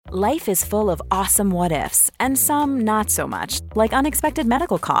Life is full of awesome what-ifs, and some not so much, like unexpected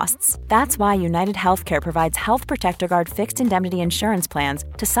medical costs. That's why United Healthcare provides Health Protector Guard fixed indemnity insurance plans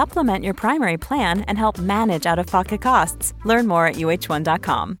to supplement your primary plan and help manage out-of-pocket costs. Learn more at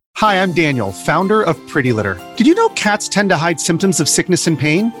uh1.com. Hi, I'm Daniel, founder of Pretty Litter. Did you know cats tend to hide symptoms of sickness and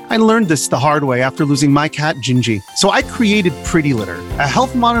pain? I learned this the hard way after losing my cat, Gingy. So I created Pretty Litter, a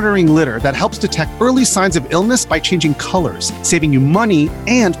health monitoring litter that helps detect early signs of illness by changing colors, saving you money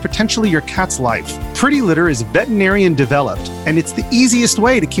and potentially your cat's life. Pretty Litter is veterinarian developed, and it's the easiest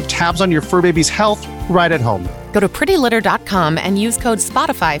way to keep tabs on your fur baby's health right at home. Go to prettylitter.com and use code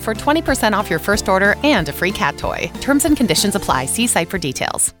SPOTIFY for 20% off your first order and a free cat toy. Terms and conditions apply. See site for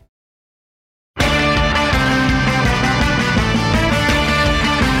details.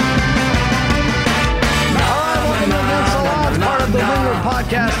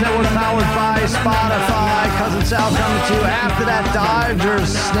 Podcast Network powered by Spotify. Cousin Sal coming to you after that Dodgers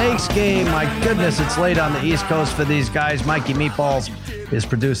Snakes game. My goodness, it's late on the East Coast for these guys. Mikey Meatballs is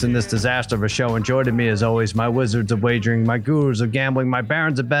producing this disaster of a show. And joining me as always, my wizards of wagering, my gurus of gambling, my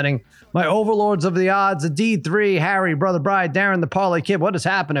barons of betting, my overlords of the odds, the D3, Harry, Brother Bride, Darren, the Parlay Kid. What is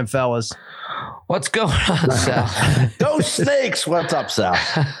happening, fellas? What's going on, Sal? Those Snakes. What's up, Sal?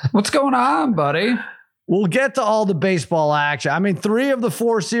 What's going on, buddy? We'll get to all the baseball action. I mean, 3 of the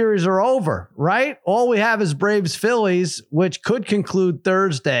 4 series are over, right? All we have is Braves Phillies, which could conclude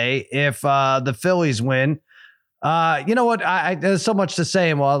Thursday if the Phillies win. You know what? There's so much to say.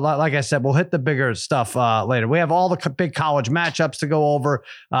 And well, like I said, we'll hit the bigger stuff later. We have all the big college matchups to go over.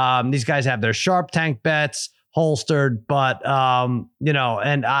 These guys have their Sharp Tank bets holstered, but you know,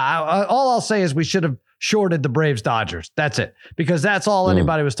 and all I'll say is we should have shorted the Braves Dodgers. That's it, because that's all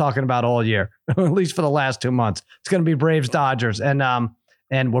anybody was talking about all year, at least for the last 2 months. It's going to be Braves Dodgers, and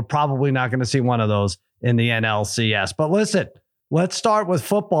we're probably not going to see one of those in the NLCS. But listen, let's start with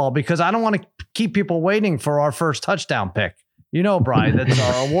football, because I don't want to keep people waiting for our first touchdown pick. You know, Brian, that's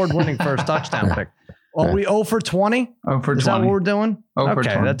our award-winning first touchdown pick. Are we 0 for 20? 0 for 20. Is that what we're doing? 0 for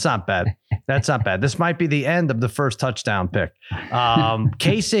okay, 20. that's not bad. That's not bad. This might be the end of the first touchdown pick.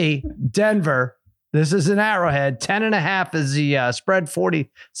 KC, Denver. This is an Arrowhead. 10.5 is the spread.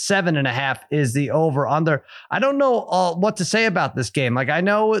 47.5 is the over under. I don't know what to say about this game. Like, I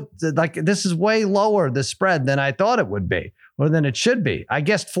know this is way lower, the spread, than I thought it would be, or than it should be. I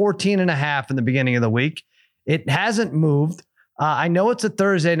guessed 14.5 in the beginning of the week. It hasn't moved. I know it's a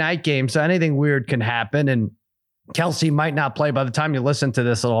Thursday night game, so anything weird can happen. And Kelsey might not play by the time you listen to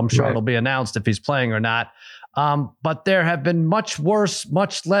this. I'm sure it'll be announced if he's playing or not. But there have been much worse,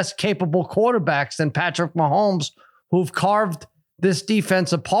 much less capable quarterbacks than Patrick Mahomes who've carved this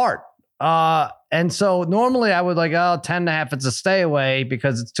defense apart. And so normally I would 10.5, it's a stay away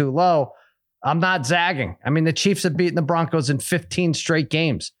because it's too low. I'm not zagging. I mean, the Chiefs have beaten the Broncos in 15 straight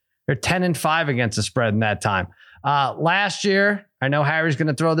games. They're 10-5 against the spread in that time. Last year, I know Harry's going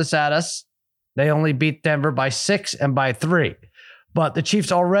to throw this at us. They only beat Denver by 6 and by 3. But the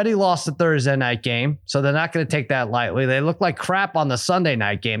Chiefs already lost the Thursday night game, so they're not going to take that lightly. They look like crap on the Sunday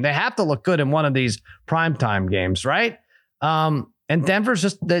night game. They have to look good in one of these primetime games, right? And Denver's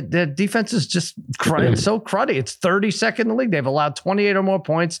just, the defense is just it's so cruddy. It's 32nd in the league. They've allowed 28 or more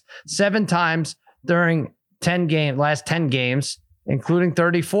points 7 times during last 10 games, including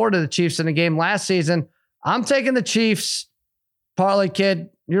 34 to the Chiefs in a game last season. I'm taking the Chiefs. Parlay Kid,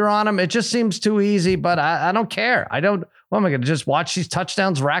 you're on them. It just seems too easy, but I don't care. What am I going to just watch these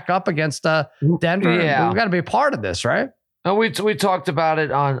touchdowns rack up against Denver? Yeah. We've got to be a part of this, right? And we talked about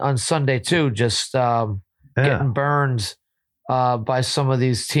it on Sunday too, just getting burned by some of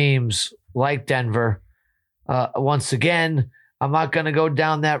these teams like Denver. Once again, I'm not going to go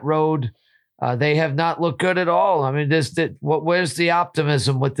down that road. They have not looked good at all. I mean, where's the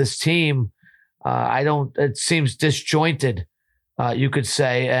optimism with this team? It seems disjointed. You could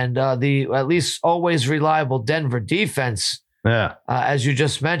say, and the at least always reliable Denver defense, as you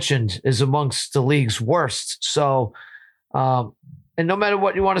just mentioned, is amongst the league's worst. So, and no matter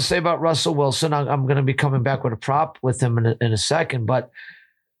what you want to say about Russell Wilson, I'm going to be coming back with a prop with him in a second, but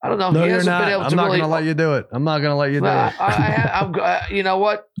I don't know. No, he you're hasn't not. been able I'm to not really. going to let you do it. I'm not going to let you do it. You know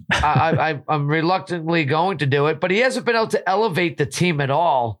what? I'm reluctantly going to do it, but he hasn't been able to elevate the team at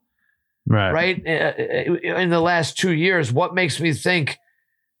all. Right. In the last 2 years, what makes me think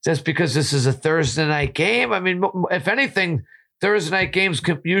just because this is a Thursday night game? I mean, if anything, Thursday night games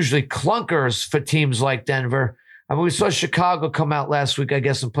can usually clunkers for teams like Denver. I mean, we saw Chicago come out last week, I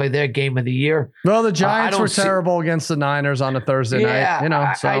guess, and play their game of the year. Well, the Giants were terrible against the Niners on a Thursday night.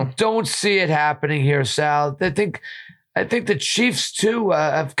 I don't see it happening here, Sal. I think the Chiefs too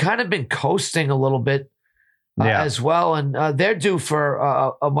have kind of been coasting a little bit as well. And they're due for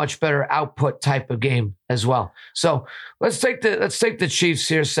a much better output type of game as well. So let's take the Chiefs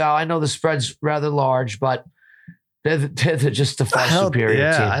here, Sal. I know the spread's rather large, but they're just the far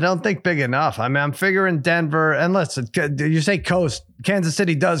superior team. I don't think big enough. I mean, I'm figuring Denver. And listen, you say coast. Kansas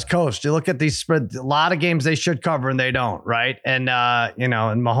City does coast. You look at these spread. A lot of games they should cover and they don't, right? And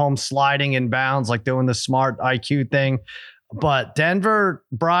and Mahomes sliding in bounds, like doing the smart IQ thing. But Denver,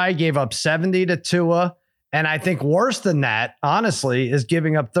 Bry gave up 70 to Tua. And I think worse than that, honestly, is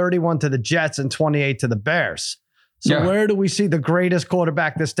giving up 31 to the Jets and 28 to the Bears. So where do we see the greatest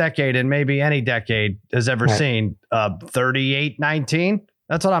quarterback this decade and maybe any decade has ever seen? 38-19?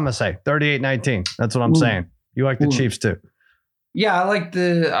 That's what I'm going to say. 38-19. That's what I'm saying. You like the Chiefs too. Yeah, I like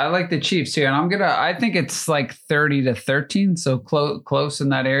the Chiefs here, and I think it's like 30-13, so close in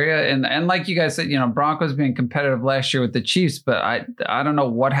that area. And like you guys said, Broncos being competitive last year with the Chiefs, but I don't know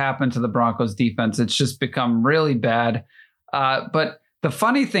what happened to the Broncos defense. It's just become really bad. But the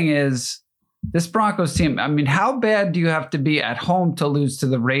funny thing is, this Broncos team, I mean, how bad do you have to be at home to lose to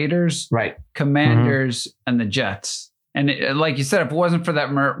the Raiders, Commanders, and the Jets? And like you said, if it wasn't for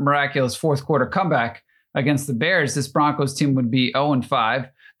that miraculous fourth quarter comeback against the Bears, this Broncos team would be 0-5.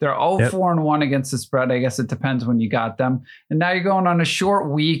 They're 0-4-1 against the spread. I guess it depends when you got them. And now you're going on a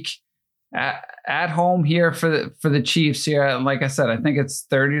short week at home here for the Chiefs here. And like I said, I think it's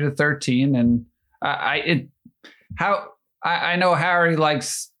 30-13. And I know Harry's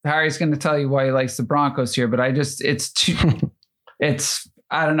going to tell you why he likes the Broncos here, but I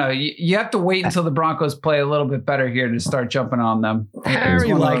don't know. You have to wait until the Broncos play a little bit better here to start jumping on them.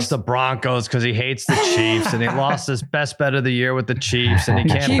 Harry likes the Broncos because he hates the Chiefs, and he lost his best bet of the year with the Chiefs, and he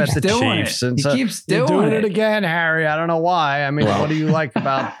can't bet the Chiefs. And he keeps doing it again, Harry. I don't know why. I mean, what do you like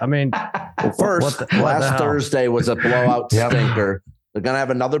about? I mean, last Thursday was a blowout stinker. They're going to have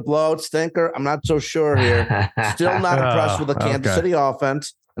another blowout stinker. I'm not so sure here. Still not impressed with the Kansas City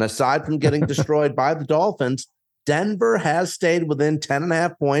offense. And aside from getting destroyed by the Dolphins, Denver has stayed within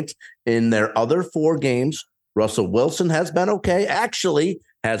 10.5 points in their other 4 games. Russell Wilson has been okay. Actually,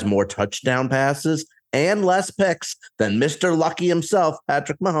 has more touchdown passes and less picks than Mr. Lucky himself,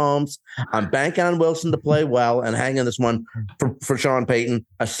 Patrick Mahomes. I'm banking on Wilson to play well and hanging this one for Sean Payton.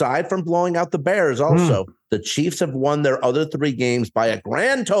 Aside from blowing out the Bears, also, the Chiefs have won their other 3 games by a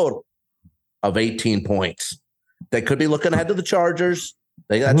grand total of 18 points. They could be looking ahead to the Chargers.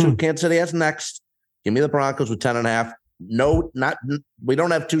 They got who Kansas City has next. Give me the Broncos with 10.5. No, we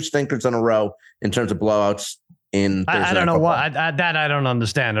don't have 2 stinkers in a row in terms of blowouts. I don't know what that I don't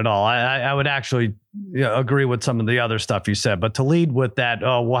understand at all. I would actually agree with some of the other stuff you said, but to lead with that,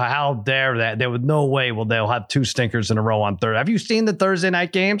 how dare that? There was no way they'll have 2 stinkers in a row on Thursday. Have you seen the Thursday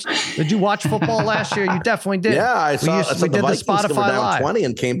night games? Did you watch football last year? You definitely did. Yeah, I saw. We did the Spotify down Live 20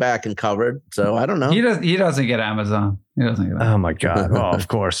 and came back and covered. So I don't know. He doesn't get Amazon. He doesn't get Amazon. Oh my God! Well, of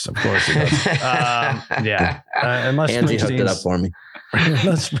course he does. Unless Angie hooked it up for me.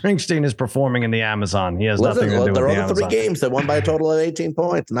 Unless Springsteen is performing in the Amazon, he has nothing to do with the Amazon. They're all the 3 games. They won by a total of 18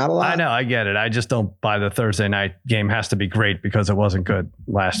 points. Not a lot. I know. I get it. I just don't buy the Thursday night game has to be great because it wasn't good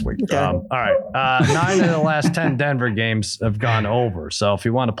last week. Okay. All right. 9 of the last 10 Denver games have gone over. So if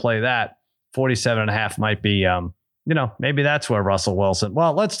you want to play that, 47.5 might be, maybe that's where Russell Wilson.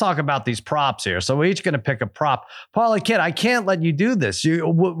 Well, let's talk about these props here. So we're each going to pick a prop. Paulie, kid, I can't let you do this.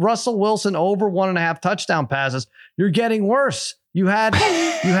 Russell Wilson over 1.5 touchdown passes. You're getting worse. You had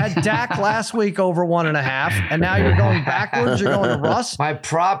Dak last week over 1.5, and now you're going backwards. You're going to Russ. My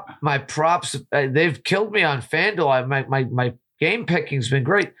props, they've killed me on FanDuel. My game picking's been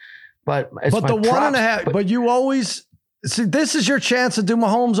great, but the 1.5. But you always see this is your chance to do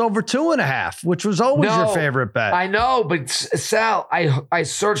Mahomes over 2.5, which was always your favorite bet. I know, but Sal, I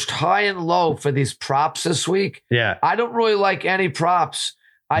searched high and low for these props this week. Yeah, I don't really like any props.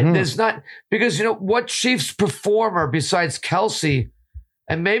 There's not, because what Chiefs performer besides Kelsey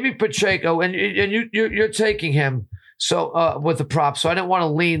and maybe Pacheco, and you're taking him with the prop, so I didn't want to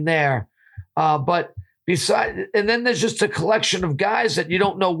lean there. But and then there's just a collection of guys that you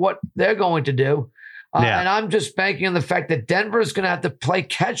don't know what they're going to do. And I'm just banking on the fact that Denver is going to have to play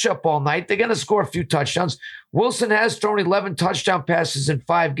catch up all night. They're going to score a few touchdowns. Wilson has thrown 11 touchdown passes in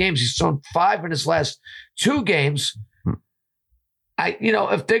 5 games. He's thrown 5 in his last 2 games.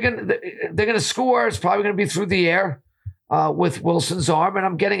 If they're gonna score, it's probably gonna be through the air with Wilson's arm, and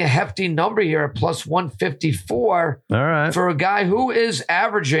I'm getting a hefty number here at plus 154. All right, for a guy who is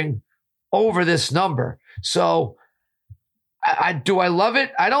averaging over this number. So, do I love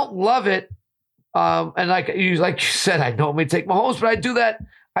it? I don't love it. And like you said, I normally take Mahomes, but I do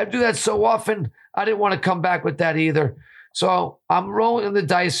that so often. I didn't want to come back with that either. So I'm rolling the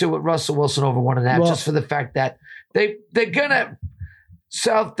dice here with Russell Wilson over 1.5, just for the fact that they're gonna.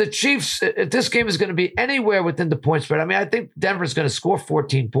 So the Chiefs, if this game is going to be anywhere within the point spread, I mean, I think Denver's going to score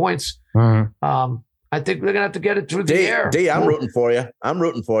 14 points. I think they're going to have to get it through the air. I'm rooting for you.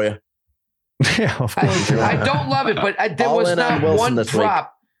 Yeah, of course. I don't love it, but there was not one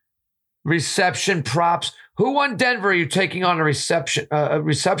prop. Reception props. Who won Denver? Are you taking on a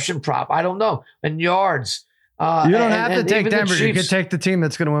reception prop? I don't know. And yards. You don't have to take Denver. You could take the team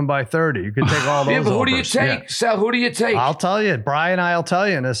that's going to win by 30. You could take all those. Yeah, but who do you overs. take? Sal, who do you take? I'll tell you. Brian and I'll tell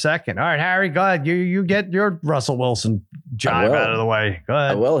you in a second. All right, Harry, go ahead. You get your Russell Wilson jive out of the way. Go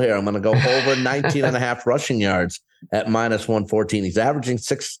ahead. I will here. I'm going to go over 19.5 rushing yards at -114. He's averaging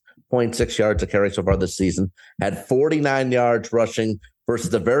 6.6 yards a carry so far this season. Had 49 yards rushing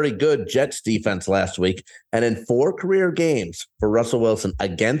versus a very good Jets defense last week. And in 4 career games for Russell Wilson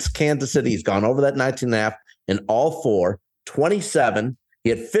against Kansas City, he's gone over that 19.5. In all 4, 27. He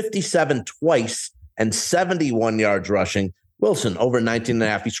had 57 twice and 71 yards rushing. Wilson over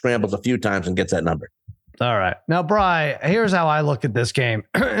 19.5. He scrambles a few times and gets that number. All right. Now, Bri, here's how I look at this game.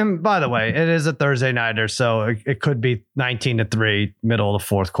 And by the way, it is a Thursday nighter, so it could be 19-3, middle of the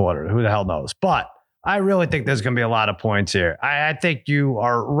fourth quarter. Who the hell knows? But I really think there's going to be a lot of points here. I think you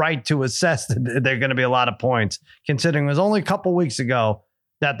are right to assess that there are going to be a lot of points, considering it was only a couple weeks ago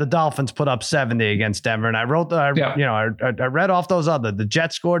that the Dolphins put up 70 against Denver. And I read off those the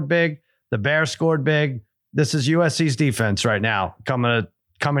Jets scored big, the Bears scored big. This is USC's defense right now coming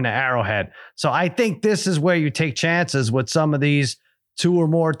to Arrowhead. So I think this is where you take chances with some of these 2 or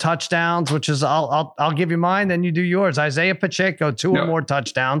more touchdowns, which is I'll give you mine, then you do yours. Isaiah Pacheco, 2 or more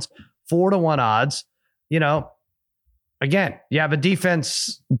touchdowns, 4-1 odds. Again, you have a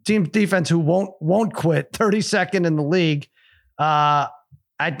team defense who won't quit, 32nd in the league.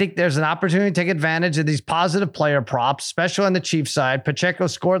 I think there's an opportunity to take advantage of these positive player props, especially on the Chiefs side. Pacheco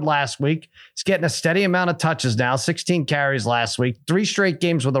scored last week. He's getting a steady amount of touches now, 16 carries last week, 3 straight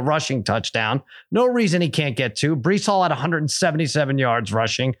games with a rushing touchdown. No reason he can't get 2. Breece Hall had 177 yards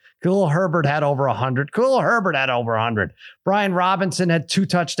rushing. Khalil Herbert had over 100. Brian Robinson had 2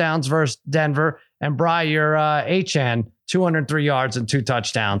 touchdowns versus Denver. And Bri, your HN, 203 yards and 2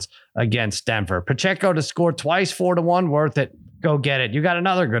 touchdowns against Denver. Pacheco to score twice, 4-1, worth it. Go get it. You got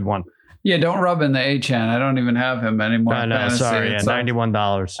another good one. Yeah, don't rub in the HN. I don't even have him anymore. I know, sorry. Yeah,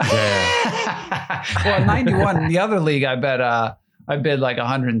 $91. Yeah. Well, 91. The other league, I bid like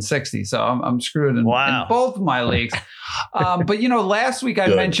 160. So I'm screwed in both of my leagues. But last week I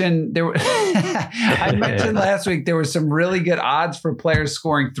mentioned last week there were some really good odds for players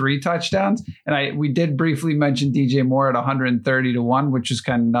scoring 3 touchdowns, and we did briefly mention DJ Moore at 130-1, which is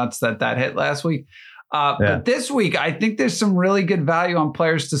kind of nuts that hit last week. But this week, I think there's some really good value on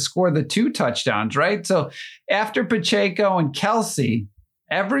players to score the 2 touchdowns, right? So after Pacheco and Kelsey,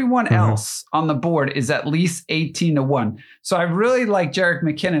 everyone else on the board is at least 18-1. So I really like Jerick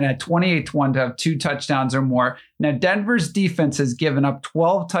McKinnon at 28-1 to have 2 touchdowns or more. Now, Denver's defense has given up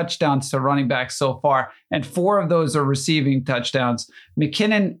 12 touchdowns to running backs so far, and 4 of those are receiving touchdowns.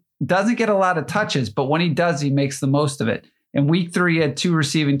 McKinnon doesn't get a lot of touches, but when he does, he makes the most of it. In week 3, he had 2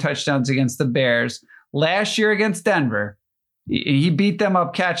 receiving touchdowns against the Bears. Last year against Denver, he beat them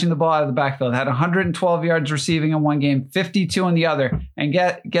up catching the ball out of the backfield, had 112 yards receiving in one game, 52 in the other. And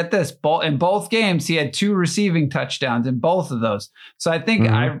get this, in both games, he had 2 receiving touchdowns in both of those. So I think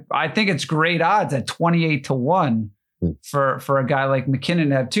I think it's great odds at 28-1 for a guy like McKinnon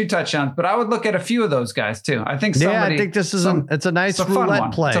to have 2 touchdowns. But I would look at a few of those guys too. I think I think this is it's a nice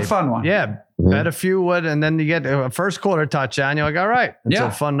roulette play. It's a fun one. Yeah. Bet a few would, and then you get a first quarter touchdown. You're like, all right, it's a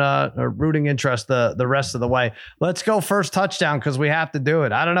fun rooting interest the rest of the way. Let's go first touchdown because we have to do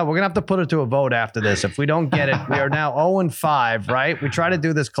it. I don't know. We're going to have to put it to a vote after this. If we don't get it, we are now 0-5, right? We try to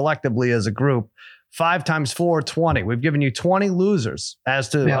do this collectively as a group. 5 times 4, 20. We've given you 20 losers as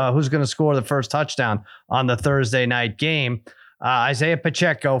to who's going to score the first touchdown on the Thursday night game. Isaiah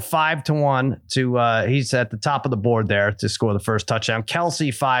Pacheco, 5-1 to he's at the top of the board there to score the first touchdown.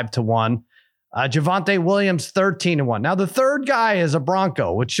 Kelsey, 5-1. Javonte Williams, 13-1. Now, the third guy is a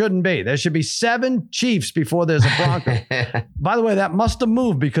Bronco, which shouldn't be. There should be 7 Chiefs before there's a Bronco. By the way, that must have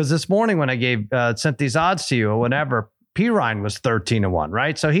moved because this morning when I sent these odds to you or whenever, Pirine was 13-1,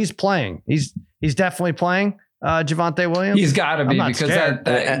 right? So he's playing. He's definitely playing. Javonte Williams. He's got to be because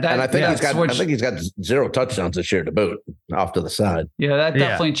I think he's got 0 touchdowns this year to boot off to the side. Yeah, that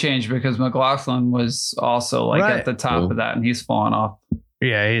definitely changed because McLaughlin was also at the top of that, and he's fallen off.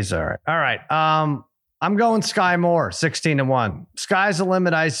 Yeah, he's all right. All right. I'm going Sky Moore, 16-1. Sky's the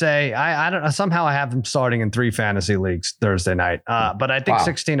limit, I say. I don't know. Somehow I have him starting in 3 fantasy leagues Thursday night. But I think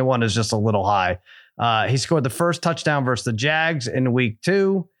 16-1 is just a little high. He scored the first touchdown versus the Jags in week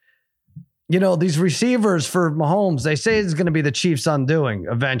 2. You know, these receivers for Mahomes, they say it's going to be the Chiefs' undoing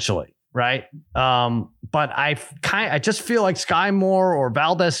eventually, right? But I just feel like Sky Moore or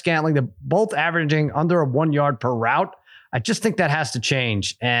Valdez-Scantling, they're both averaging under 1 yard per route. I just think that has to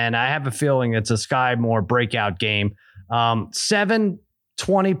change. And I have a feeling it's a Sky Moore breakout game. 7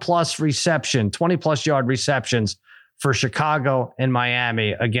 20+ yard receptions for Chicago and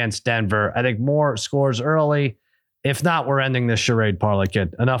Miami against Denver. I think Moore scores early. If not, we're ending this charade, Parlay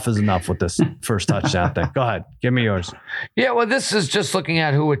Kid. Enough is enough with this first touchdown thing. Go ahead. Give me yours. Yeah, well, this is just looking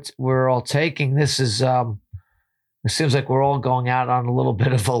at who we're all taking. This is, it seems like we're all going out on a little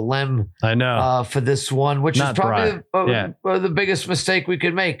bit of a limb. I know. For this one, which Not is probably the biggest mistake we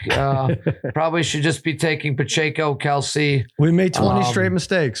could make. Probably should just be taking Pacheco, Kelsey. We made 20 straight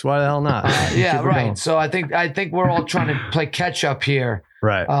mistakes. Why the hell not? Yeah, right. Going. So I think we're all trying to play catch up here.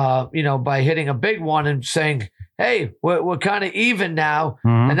 Right. By hitting a big one and saying, hey, we're kind of even now.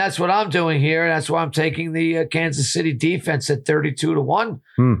 Mm-hmm. And that's what I'm doing here. And that's why I'm taking the Kansas City defense at 32-1.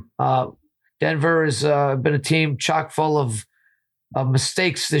 Denver has been a team chock full of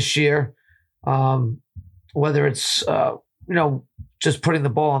mistakes this year, whether it's, just putting the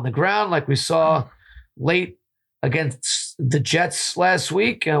ball on the ground like we saw late against the Jets last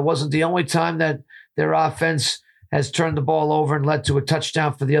week. It wasn't the only time that their offense has turned the ball over and led to a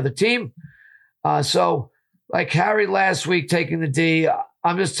touchdown for the other team. So like Harry last week taking the D,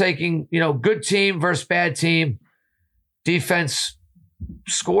 I'm just taking, good team versus bad team. Defense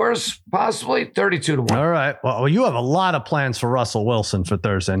scores possibly 32-1. All right. Well, you have a lot of plans for Russell Wilson for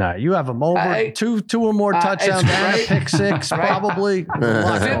Thursday night. You have him over two or more touchdowns and a pick six, right? Probably.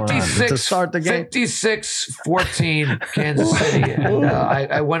 56 to start the game. 56-14 Kansas City. And,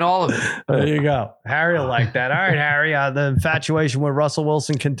 I went all of it. There you go. Harry will like that. All right, Harry. The infatuation with Russell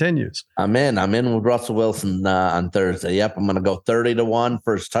Wilson continues. I'm in with Russell Wilson on Thursday. Yep, I'm going to go 30-1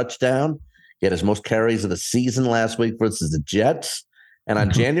 first touchdown. He had his most carries of the season last week versus the Jets. And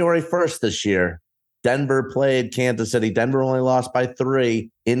on January 1st this year, Denver played Kansas City. Denver only lost by 3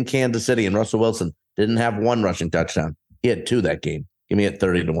 in Kansas City, and Russell Wilson didn't have 1 rushing touchdown. He had 2 that game. Give me at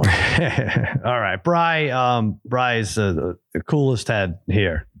 30-1. All right. Bry's the coolest head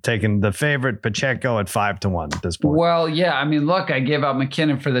here, taking the favorite Pacheco at 5-1 at this point. Well, yeah. I mean, look, I gave out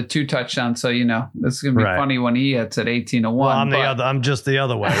McKinnon for the 2 touchdowns, so this is gonna be funny when he hits at 18-1. Well, I'm just the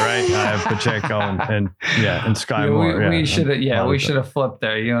other way, right? I have Pacheco and Sky Moore. We should have flipped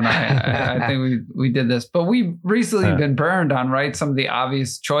there. You and I think we did this, but we've recently been burned on some of the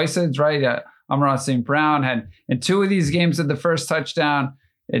obvious choices, right? Amon St. Brown had in 2 of these games at the first touchdown.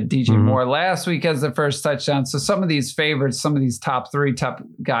 DJ Moore last week has the first touchdown. So some of these favorites, some of these top 3 top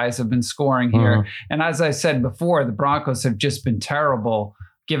guys have been scoring here. And as I said before, the Broncos have just been terrible,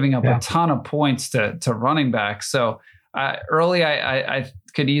 giving up a ton of points to running backs. So early, I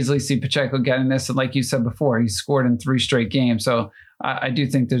could easily see Pacheco getting this. And like you said before, he scored in 3 straight games. So I do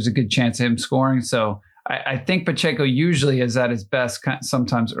think there's a good chance of him scoring. So I think Pacheco usually is at his best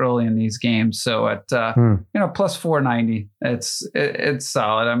sometimes early in these games. So at plus 490, it's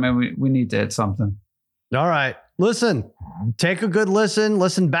solid. I mean, we need to hit something. All right, listen, take a good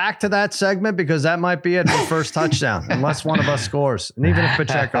listen back to that segment because that might be it for first touchdown, unless one of us scores, and even if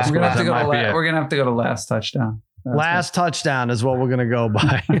Pacheco scores, we're gonna have to go to last touchdown. Last touchdown is what we're gonna go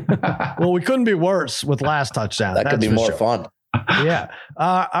by. Well, we couldn't be worse with last touchdown. That could be more fun. Yeah.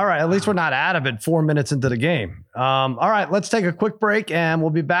 All right. At least we're not out of it 4 minutes into the game. All right. Let's take a quick break and we'll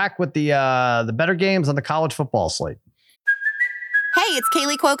be back with the better games on the college football slate. Hey, it's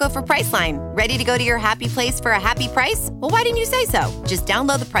Kaylee Cuoco for Priceline. Ready to go to your happy place for a happy price? Well, why didn't you say so? Just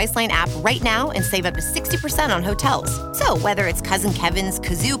download the Priceline app right now and save up to 60% on hotels. So whether it's Cousin Kevin's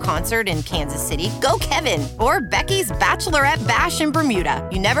Kazoo Concert in Kansas City, go Kevin, or Becky's Bachelorette Bash in Bermuda,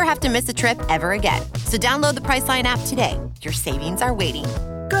 you never have to miss a trip ever again. So download the Priceline app today. Your savings are waiting.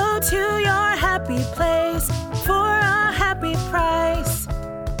 Go to your happy place for a happy price.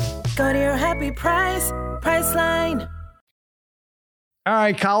 Go to your happy price, Priceline. All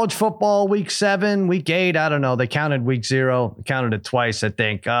right, college football, week 7, week 8. I don't know. They counted week 0. They counted it twice, I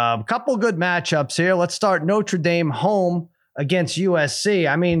think. A couple good matchups here. Let's start Notre Dame home against USC.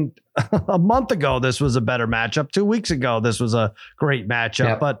 I mean, a month ago, this was a better matchup. 2 weeks ago, this was a great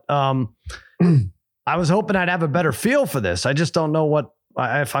matchup. Yep. But I was hoping I'd have a better feel for this. I just don't know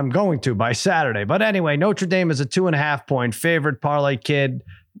if I'm going to by Saturday. But anyway, Notre Dame is a 2.5 point favorite. Parlay Kid.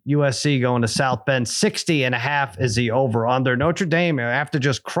 USC going to South Bend. 60.5 is the over under. Notre Dame, after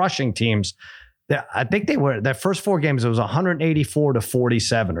just crushing teams, I think their first 4 games, it was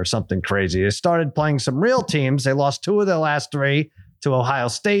 184-47 or something crazy. They started playing some real teams. They lost 2 of their last 3 to Ohio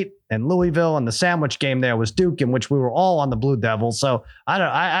State and Louisville, and the sandwich game there was Duke, in which we were all on the Blue Devils. So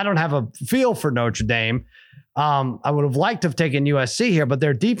I don't have a feel for Notre Dame. I would have liked to have taken USC here, but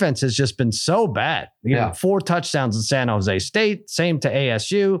their defense has just been so bad. 4 touchdowns in San Jose State, same to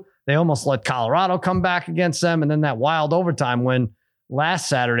ASU. They almost let Colorado come back against them. And then that wild overtime win last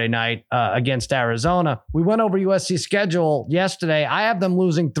Saturday night against Arizona. We went over USC's schedule yesterday. I have them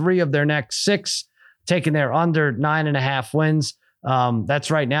losing 3 of their next 6, taking their under 9.5 wins. That's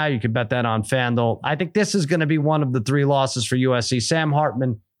right now. You could bet that on FanDuel. I think this is going to be one of the 3 losses for USC. Sam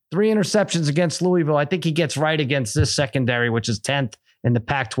Hartman, 3 interceptions against Louisville. I think he gets right against this secondary, which is 10th in the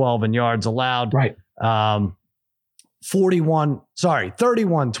Pac-12 in yards allowed. Right.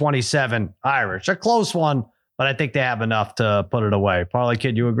 31-27 Irish. A close one, but I think they have enough to put it away. Parlay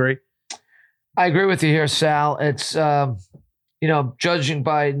Kid, you agree? I agree with you here, Sal. It's, judging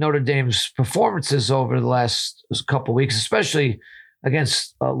by Notre Dame's performances over the last couple of weeks, especially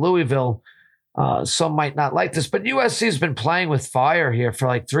against Louisville, some might not like this, but USC has been playing with fire here for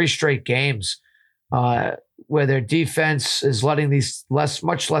like 3 straight games, where their defense is letting these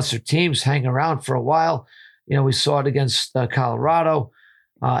much lesser teams hang around for a while. We saw it against Colorado,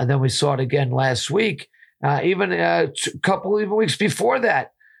 and then we saw it again last week. Even a couple of weeks before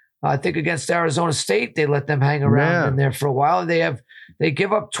that, I think against Arizona State, they let them hang around in there for a while. They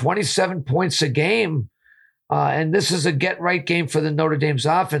give up 27 points a game. And this is a get-right game for the Notre Dame's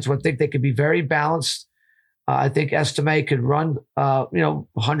offense. I think they could be very balanced. I think Estime could run,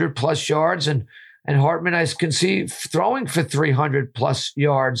 100-plus yards. And Hartman, I can see throwing for 300-plus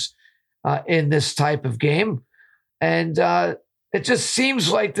yards in this type of game. And it just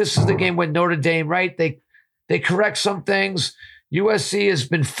seems like this is the game when Notre Dame, right, they correct some things. USC has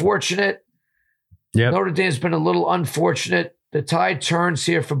been fortunate. Yep. Notre Dame's been a little unfortunate. The tide turns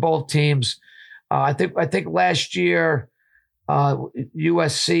here for both teams. I think last year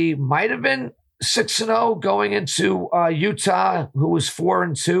USC might have been 6-0 going into Utah, who was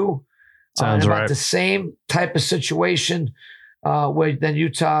 4-2. Sounds about right. The same type of situation where then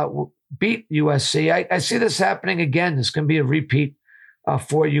Utah beat USC. I see this happening again. This can be a repeat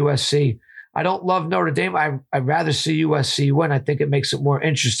for USC. I don't love Notre Dame. I'd rather see USC win. I think it makes it more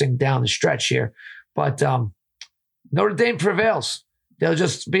interesting down the stretch here. But Notre Dame prevails. They'll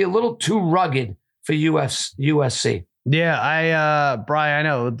just be a little too rugged for USC. Yeah, Brian, I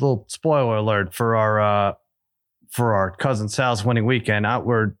know a little spoiler alert for our cousin Sal's winning weekend.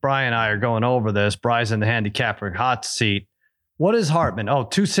 Where Brian and I are going over this. Brian's in the handicapper hot seat. What is Hartman?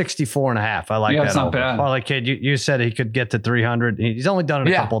 264.5. I like that. It's not bad. Parlay Kid, you said he could get to 300. He's only done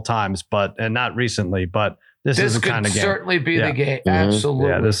it a couple of times, and not recently. But this is the kind of game. Certainly be the game. Mm-hmm. Absolutely.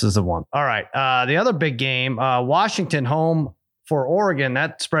 Yeah, this is the one. All right. The other big game, Washington home for Oregon.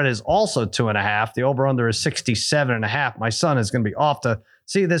 That spread is also 2.5. The over/under is 67.5. My son is going to be off to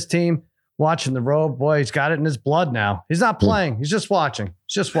see this team. Watching the road, boy, he's got it in his blood now. He's not playing. He's just watching.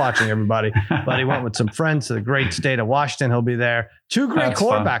 He's just watching, everybody. But he went with some friends to the great state of Washington. He'll be there. 2 great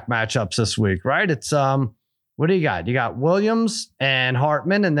quarterback matchups this week, right? It's what do you got? You got Williams and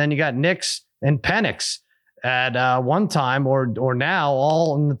Hartman, and then you got Nix and Penix at one time or now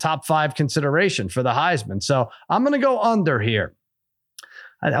all in the top 5 consideration for the Heisman. So I'm going to go under here.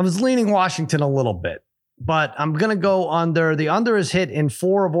 I was leaning Washington a little bit, but I'm going to go under. The under is hit in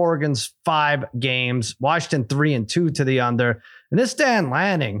 4 of Oregon's 5 games. Washington 3-2 to the under. And this Dan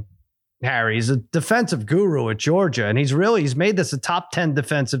Lanning, Harry, is a defensive guru at Georgia, and he's made this a top 10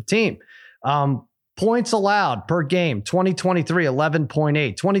 defensive team. Points allowed per game, 2023,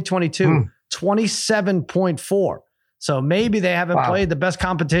 11.8. 2022, 27.4. So maybe they haven't played the best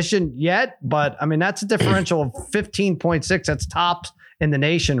competition yet, but I mean, that's a differential of 15.6. That's tops in the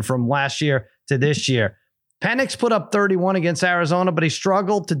nation from last year to this year. Penix put up 31 against Arizona, but he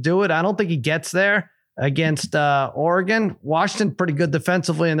struggled to do it. I don't think he gets there against Oregon. Washington, pretty good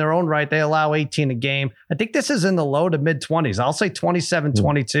defensively in their own right. They allow 18 a game. I think this is in the low to mid 20s. I'll say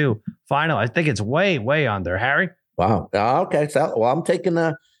 27-22 final. I think it's way, way under. Harry? Wow. Okay. So, well, I'm taking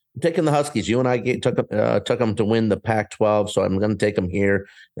the Huskies. You and I took them to win the Pac-12, so I'm going to take them here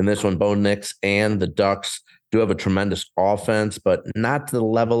in this one. Bo Nix and the Ducks do have a tremendous offense, but not to the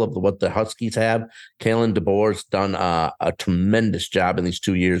level of what the Huskies have. Kalen DeBoer's done a tremendous job in these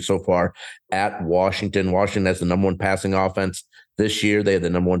 2 years so far at Washington. Washington has the number 1 passing offense this year. They had the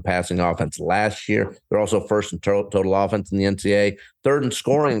number 1 passing offense last year. They're also first in total offense in the NCAA, 3rd in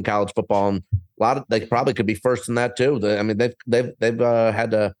scoring in college football, and they probably could be first in that too. I mean, they've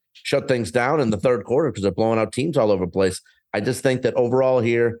had to shut things down in the 3rd quarter because they're blowing out teams all over the place. I just think that overall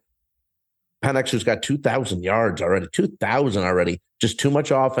here, Penix, who's got 2,000 yards already, 2,000 already. Just too much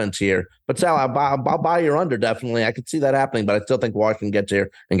offense here. But Sal, I'll buy your under, definitely. I could see that happening, but I still think Washington gets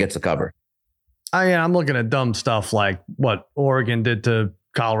here and gets the cover. I'm looking at dumb stuff like what Oregon did to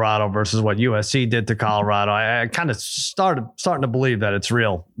Colorado versus what USC did to Colorado. I kind of starting to believe that it's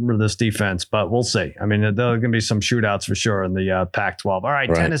real for this defense, but we'll see. I mean, there are going to be some shootouts for sure in the Pac-12. All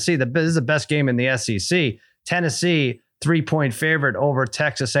right, Tennessee, this is the best game in the SEC. Tennessee, 3-point favorite over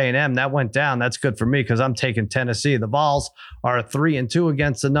Texas A&M. That went down. That's good for me because I'm taking Tennessee. The Vols are 3-2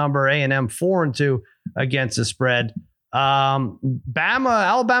 against the number. A&M 4-2 against the spread.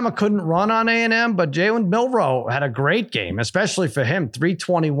 Alabama couldn't run on A&M, but Jalen Milroe had a great game, especially for him.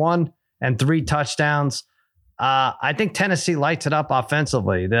 321 and 3 touchdowns. I think Tennessee lights it up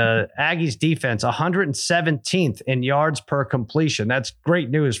offensively. The Aggies defense, 117th in yards per completion. That's great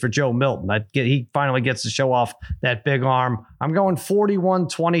news for Joe Milton. He finally gets to show off that big arm. I'm going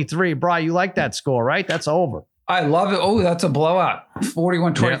 41-23. Bri, you like that score, right? That's over. I love it. Oh, that's a blowout.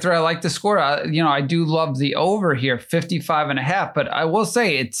 41-23. Yeah. I like the score. I do love the over here, 55.5. But I will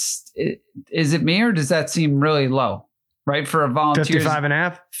say, is it me or does that seem really low? Right, for a Volunteers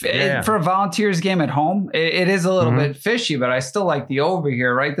 55.5. For a Volunteers game at home, it is a little bit fishy, but I still like the over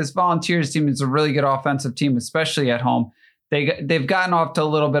here. Right, this Volunteers team is a really good offensive team, especially at home. They've gotten off to a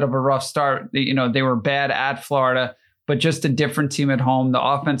little bit of a rough start. They were bad at Florida, but just a different team at home. The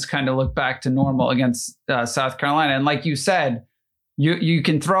offense kind of looked back to normal against South Carolina, and like you said, you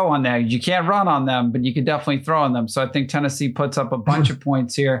can throw on that. You can't run on them, but you can definitely throw on them. So I think Tennessee puts up a bunch of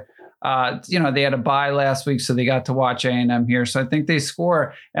points here. They had a bye last week, so they got to watch A&M here. So I think they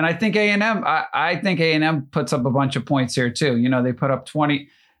score. And I think A&M, I think A&M puts up a bunch of points here too. They put up 20,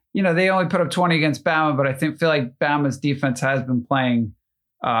 they only put up 20 against Bama, but I feel like Bama's defense has been playing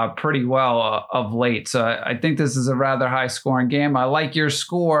pretty well of late. So I think this is a rather high scoring game. I like your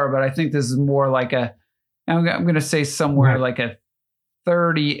score, but I think this is more like I'm going to say somewhere like a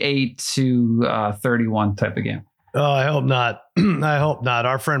 38-31 type of game. Oh, I hope not. I hope not.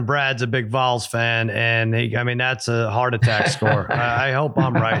 Our friend Brad's a big Vols fan, and that's a heart attack score. I hope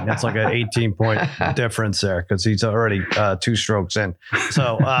I'm right, and it's like an 18-point difference there because he's already 2 strokes in. So,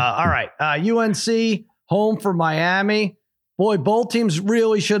 all right. UNC, home for Miami. Boy, both teams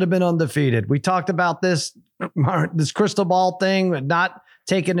really should have been undefeated. We talked about this crystal ball thing, not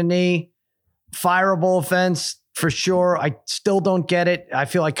taking a knee, fireable offense. For sure. I still don't get it. I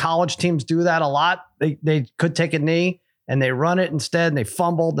feel like college teams do that a lot. They could take a knee and they run it instead, and they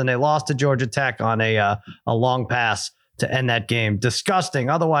fumbled and they lost to Georgia Tech on a long pass to end that game. Disgusting.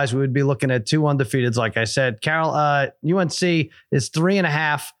 Otherwise, we would be looking at 2 undefeateds. Like I said, UNC is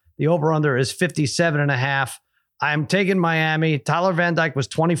 3.5. The over-under is 57.5. I'm taking Miami. Tyler Van Dyke was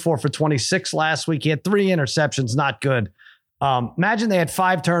 24 for 26 last week. He had 3 interceptions. Not good. Imagine they had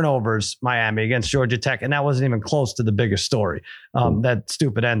 5 turnovers, Miami, against Georgia Tech, and that wasn't even close to the biggest story. That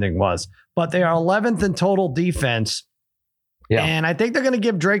stupid ending was. But they are 11th in total defense. Yeah. And I think they're going to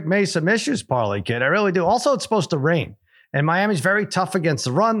give Drake May some issues, Parlay Kid. I really do. Also, it's supposed to rain. And Miami's very tough against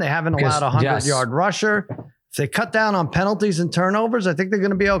the run. They haven't allowed a 100-yard rusher. If they cut down on penalties and turnovers, I think they're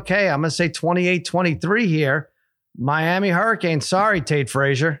going to be okay. I'm going to say 28-23 here. Miami Hurricanes. Sorry, Tate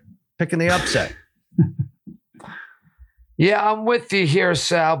Frazier. Picking the upset. Yeah, I'm with you here,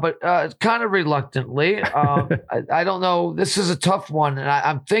 Sal, but kind of reluctantly. I don't know. This is a tough one, and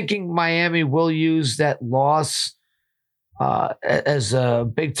I'm thinking Miami will use that loss as a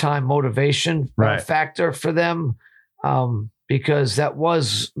big-time motivation factor for them, because that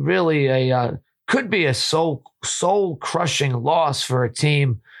was really could be a soul-crushing loss for a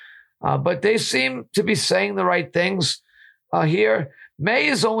team. But they seem to be saying the right things here. May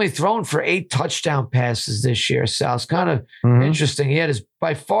has only thrown for 8 touchdown passes this year, Sal. It's kind of interesting. He had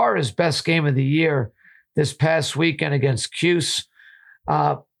by far his best game of the year this past weekend against Cuse.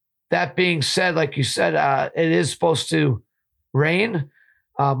 That being said, like you said, it is supposed to rain.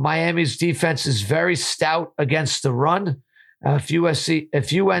 Miami's defense is very stout against the run. If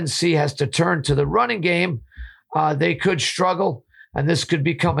UNC has to turn to the running game, they could struggle, and this could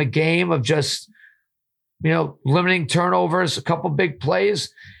become a game of just limiting turnovers, a couple big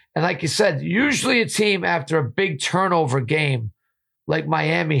plays. And like you said, usually a team after a big turnover game like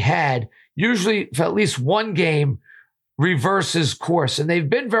Miami had, usually for at least one game, reverses course. And they've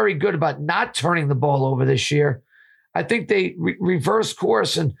been very good about not turning the ball over this year. I think they reverse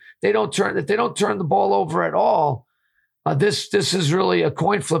course and if they don't turn the ball over at all, this is really a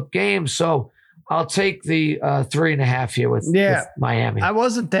coin flip game. So I'll take the 3.5 here with Miami. I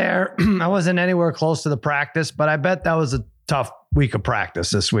wasn't there. I wasn't anywhere close to the practice, but I bet that was a tough week of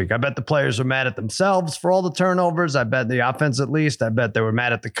practice this week. I bet the players were mad at themselves for all the turnovers. I bet the offense, at least. I bet they were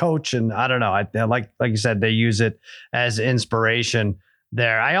mad at the coach. And I don't know. Like you said, they use it as inspiration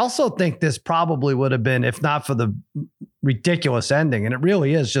there. I also think this probably would have been, if not for the ridiculous ending, and it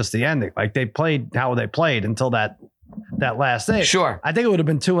really is just the ending. Like they played how they played until that last thing. Sure. I think it would have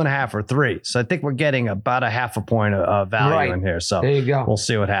been 2.5 or 3. So I think we're getting about a half a point of value in here. So there you go. We'll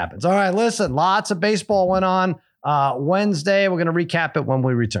see what happens. All right, listen, lots of baseball went on Wednesday. We're going to recap it when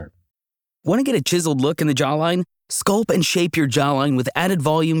we return. Want to get a chiseled look in the jawline? Sculpt and shape your jawline with added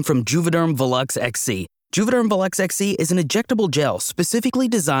volume from Juvederm Volux XC. Juvederm Volux XC is an injectable gel specifically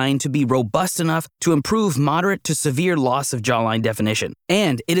designed to be robust enough to improve moderate to severe loss of jawline definition.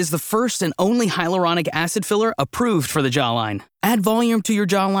 And it is the first and only hyaluronic acid filler approved for the jawline. Add volume to your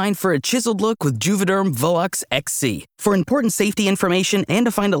jawline for a chiseled look with Juvederm Volux XC. For important safety information and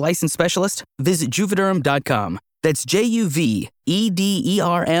to find a licensed specialist, visit Juvederm.com. That's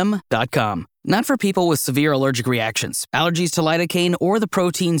Juvederm.com. Not for people with severe allergic reactions, allergies to lidocaine, or the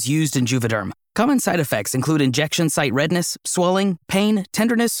proteins used in Juvederm. Common side effects include injection site redness, swelling, pain,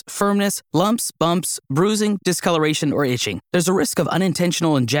 tenderness, firmness, lumps, bumps, bruising, discoloration, or itching. There's a risk of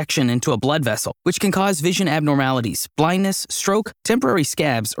unintentional injection into a blood vessel, which can cause vision abnormalities, blindness, stroke, temporary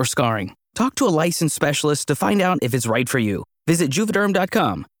scabs, or scarring. Talk to a licensed specialist to find out if it's right for you. Visit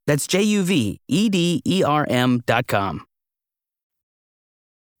Juvederm.com. That's Juvederm.com.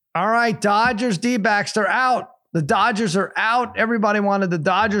 All right, Dodgers, D-backs, they're out. The Dodgers are out. Everybody wanted the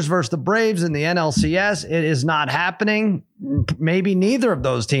Dodgers versus the Braves in the NLCS. It is not happening. Maybe neither of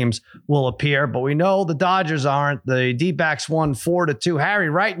those teams will appear, but we know the Dodgers aren't. The D-backs won 4-2. Harry,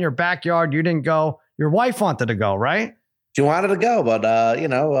 right in your backyard, you didn't go. Your wife wanted to go, right? She wanted to go, but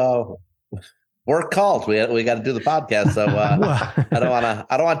work calls. We got to do the podcast, so I don't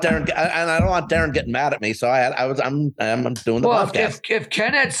want Darren getting mad at me. So I'm doing the podcast. If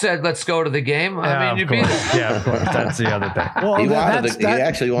Ken had said let's go to the game, you'd be there. Yeah, of course. That's the other thing. Well, he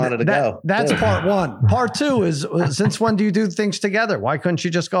actually wanted to go. That's part one. Part two is, since when do you do things together? Why couldn't she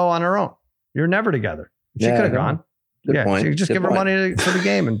just go on her own? You're never together. She could have gone. Good point. So you just give her money for the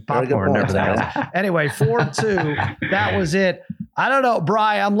game and popcorn and everything else. Anyway, 4-2. That was it. I don't know, Bri.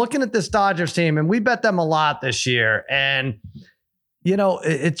 I'm looking at this Dodgers team, and we bet them a lot this year. And,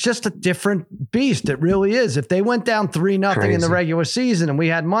 it's just a different beast. It really is. If they went down 3-0 in the regular season and we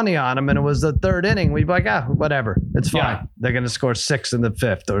had money on them and it was the third inning, we'd be like, whatever. It's fine. Yeah. They're going to score 6 in the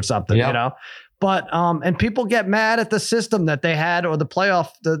 5th or something, But, and people get mad at the system that they had or the playoff,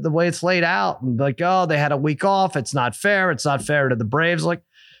 the way it's laid out. And like, they had a week off. It's not fair. It's not fair to the Braves. Like,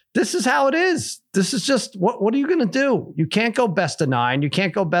 this is how it is. This is just, what are you going to do? You can't go best of 9. You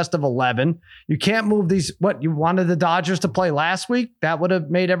can't go best of 11. You can't move these. What, you wanted the Dodgers to play last week? That would have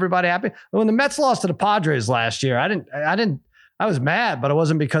made everybody happy. When the Mets lost to the Padres last year, I was mad, but it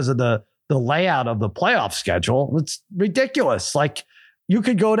wasn't because of the layout of the playoff schedule. It's ridiculous. Like, you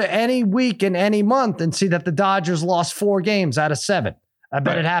could go to any week in any month and see that the Dodgers lost 4 games out of 7. I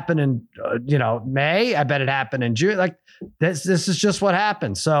bet it happened in, May. I bet it happened in June. Like, this is just what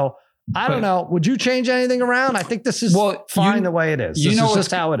happened. So I don't know. Would you change anything around? I think this is fine the way it is. This is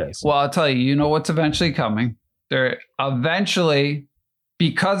just how it is. Well, I'll tell you, what's eventually coming. They're eventually,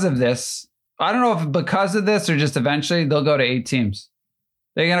 because of this, I don't know if because of this or just eventually, they'll go to 8 teams.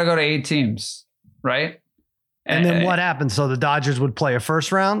 They're going to go to 8 teams, right? And then what happens? So the Dodgers would play a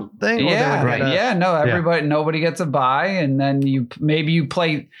first round thing? Nobody gets a bye. And then you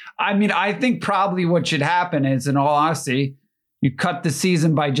play. I think probably what should happen is, in all honesty, you cut the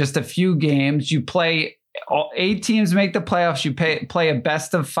season by just a few games. You play 8 teams, make the playoffs. You play a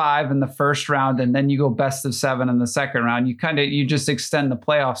best of 5 in the first round, and then you go best of 7 in the second round. You just extend the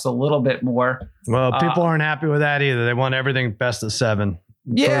playoffs a little bit more. Well, people aren't happy with that either. They want everything best of 7.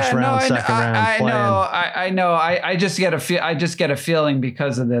 First round, second round. I know. I just get a feeling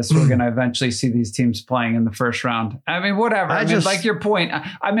because of this, we're going to eventually see these teams playing in the first round. Whatever. Like your point.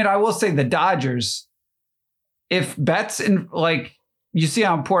 I will say the Dodgers, if Betts and you see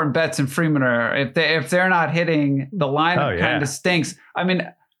how important Betts and Freeman are. If they're not hitting, the lineup kind of stinks.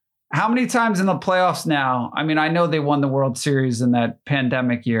 How many times in the playoffs now? I know they won the World Series in that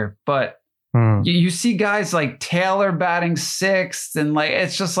pandemic year, but you see guys like Taylor batting 6th, and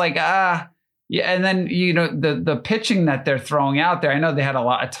it's just and then the pitching that they're throwing out there. I know they had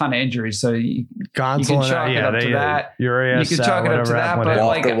a ton of injuries, so you can chalk it up to that. You can chalk it up to that,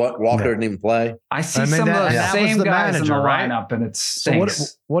 but Walker didn't even play. I see some of the same guys in the lineup, and it stinks. So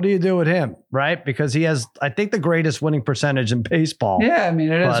what do you do with him, right? Because he has, I think, the greatest winning percentage in baseball. Yeah, it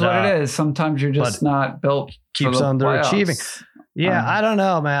is what it is. Sometimes you're just not built. Keeps underachieving. Yeah, I don't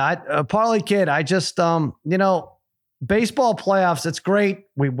know, man. Parlay Kid, I just, baseball playoffs, it's great.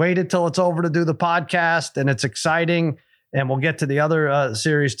 We waited till it's over to do the podcast, and it's exciting. And we'll get to the other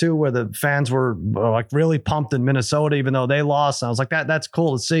series too, where the fans were like really pumped in Minnesota, even though they lost. And I was like, that's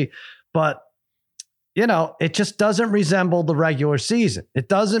cool to see. But, it just doesn't resemble the regular season. It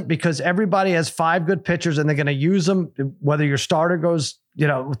doesn't, because everybody has 5 good pitchers and they're going to use them. Whether your starter goes,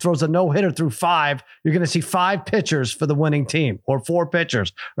 throws a no-hitter through 5, you're going to see 5 pitchers for the winning team, or 4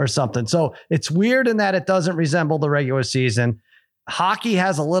 pitchers or something. So it's weird in that it doesn't resemble the regular season. Hockey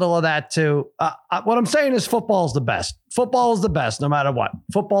has a little of that too. What I'm saying is football is the best. Football is the best no matter what.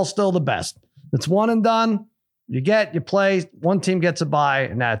 Football's still the best. It's one and done. You play, one team gets a bye,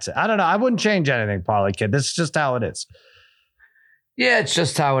 and that's it. I don't know. I wouldn't change anything, Parlay Kid. This is just how it is. Yeah, it's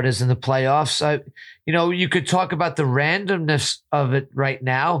just how it is in the playoffs. You could talk about the randomness of it right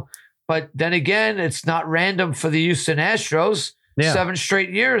now, but then again, it's not random for the Houston Astros. Yeah. 7 straight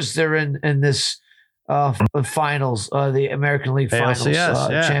years they're in this finals, the American League Finals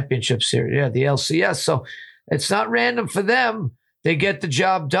championship series. Yeah, the LCS. So it's not random for them. They get the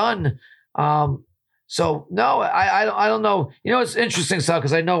job done. So no, I don't know. It's interesting, Sal,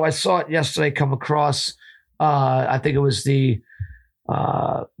 because I saw it yesterday come across. I think it was the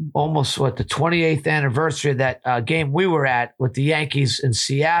almost the 28th anniversary of that game we were at with the Yankees in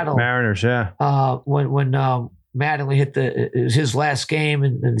Seattle. Mariners, yeah. When Mattingly hit his last game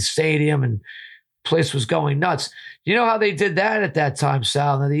in the stadium, and place was going nuts. You know how they did that at that time,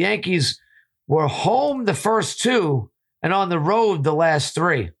 Sal? Now, the Yankees were home the first 2 and on the road the last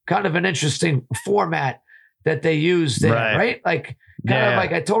 3. Kind of an interesting format that they used there, right? Like, that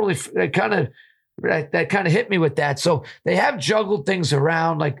kind of hit me with that. So they have juggled things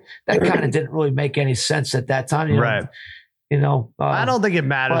around. Like, that kind of didn't really make any sense at that time. Right. I don't think it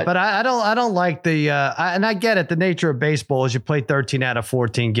matters, but I don't like and I get it. The nature of baseball is you play 13 out of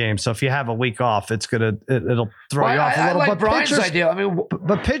 14 games. So if you have a week off, it'll throw you off a little. I like Brian's idea. I mean,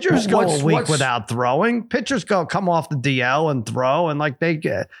 but pitchers go a week without throwing. Pitchers come off the DL and throw, and like they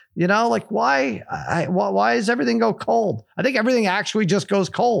get, why is everything go cold? I think everything actually just goes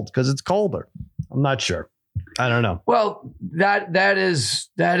cold because it's colder. I'm not sure. I don't know. Well, that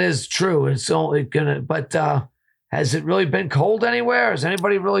is true. It's only but has it really been cold anywhere? Is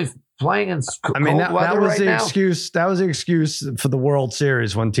anybody really playing in cold weather right now? That was the excuse for the World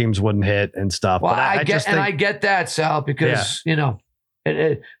Series when teams wouldn't hit and stuff. Well, I get that, Sal, because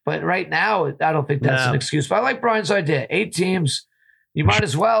but right now I don't think that's an excuse. But I like Brian's idea. 8 teams, you might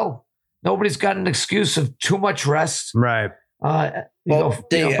as well. Nobody's got an excuse of too much rest, right?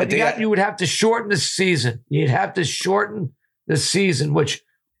 You would have to shorten the season. You'd have to shorten the season, which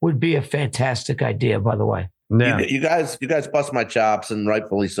would be a fantastic idea, by the way. Yeah. You guys bust my chops, and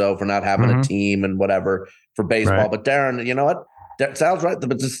rightfully so, for not having a team and whatever for baseball. Right. But Darren, you know what? That sounds right.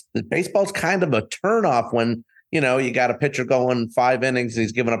 But baseball's kind of a turnoff when, you got a pitcher going 5 innings and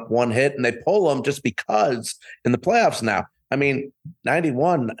he's giving up 1 hit, and they pull him just because in the playoffs now. I mean,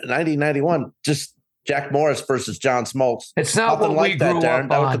 91, just Jack Morris versus John Smoltz. It's not nothing what we grew up on.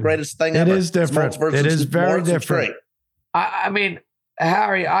 That was the greatest thing ever. It is different. It is very different. I mean,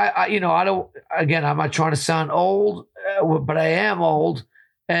 Harry, I don't, again, I'm not trying to sound old, but I am old.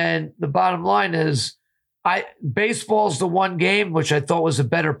 And the bottom line is baseball's the one game which I thought was a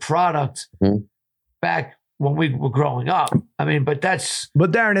better product back when we were growing up. I mean, but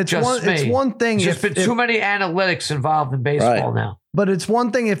Darren, it's one thing. There's just been too many analytics involved in baseball now. But it's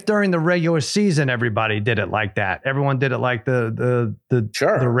one thing if during the regular season everybody did it like that. Everyone did it like the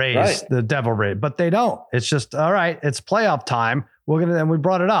Rays, the Devil Rays, but they don't. It's just all right. It's playoff time. And we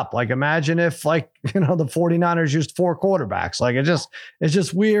brought it up. Like, imagine if the 49ers used 4 quarterbacks. Like, it's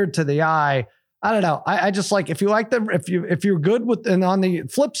just weird to the eye. I don't know. I just like, if you're good with, and on the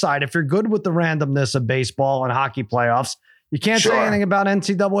flip side, if you're good with the randomness of baseball and hockey playoffs, you can't say anything about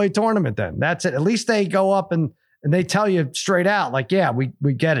NCAA tournament then. That's it. At least they go up and they tell you straight out, like, yeah,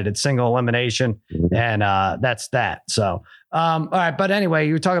 we get it. It's single elimination. And that's that. So, all right. But anyway,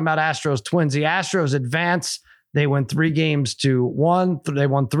 you were talking about Astros Twins. The Astros advance. They went 3 games to 1. They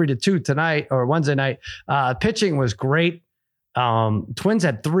won 3-2 tonight or Wednesday night. Pitching was great. Twins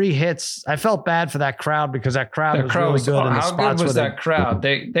had 3 hits. I felt bad for that crowd because that crowd was really good. How good was that crowd?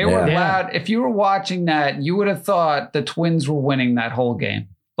 They were loud. If you were watching that, you would have thought the Twins were winning that whole game.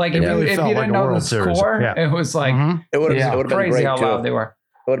 Like if you didn't know the score, it was like it would have been crazy how loud they were.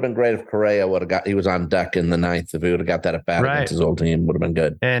 It would have been great if Correa he was on deck in the 9th. If he would have got that at bat against his old team, would have been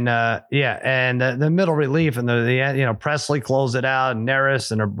good. And and the middle relief and the Presley closed it out, and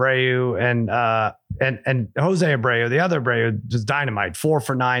Neris and Abreu and Jose Abreu, the other Abreu, just dynamite. 4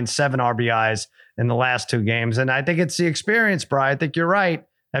 for 9, 7 RBIs in the last 2 games, and I think it's the experience, Brian. I think you're right.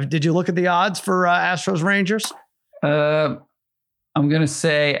 Did you look at the odds for Astros Rangers? I'm going to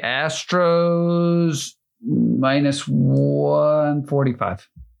say Astros minus 145.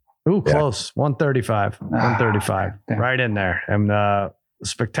 Ooh, close. 135. 135. Right in there. And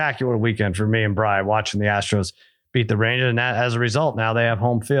spectacular weekend for me and Bri watching the Astros beat the Rangers. And that, as a result, now they have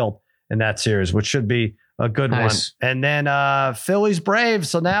home field in that series, which should be a good one. And then Phillies Braves.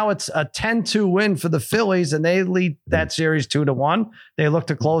 So now it's a 10-2 win for the Phillies, and they lead that series 2-1. They look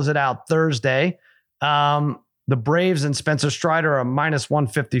to close it out Thursday. The Braves and Spencer Strider are minus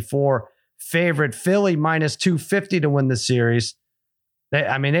 154 favorite. Philly minus 250 to win the series.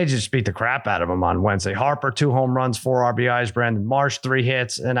 They just beat the crap out of them on Wednesday. Harper, 2 home runs, 4 RBIs. Brandon Marsh, 3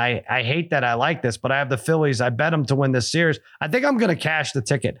 hits. And I hate that I like this, but I have the Phillies. I bet them to win this series. I think I'm going to cash the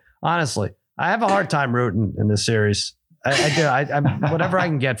ticket. Honestly, I have a hard time rooting in this series. I do. I'm whatever I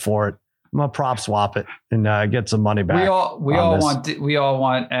can get for it. I'm gonna prop swap it and get some money back. We all want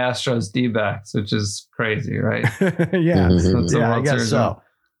Astros D-backs, which is crazy, right? Yeah, I guess so.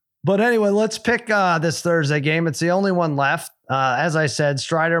 But anyway, let's pick this Thursday game. It's the only one left. As I said,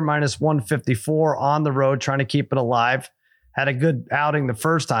 Strider minus 154 on the road, trying to keep it alive. Had a good outing the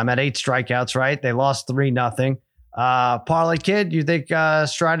first time, had 8 strikeouts, right? They lost 3-0. Parlay Kid, you think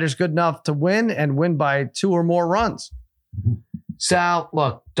Strider's good enough to win and win by 2 or more runs? Sal,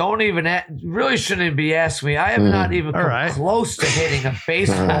 look, don't even really shouldn't be asking me. I have not even come close to hitting a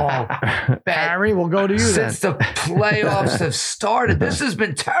baseball bet. Harry, we'll go to you since the playoffs have started. This has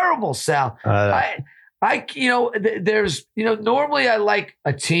been terrible, Sal. There's normally I like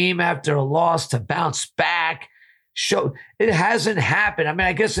a team after a loss to bounce back. It hasn't happened. I mean,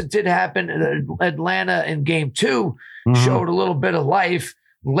 I guess it did happen. Atlanta in game 2 showed a little bit of life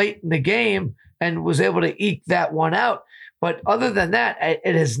late in the game and was able to eke that one out. But other than that,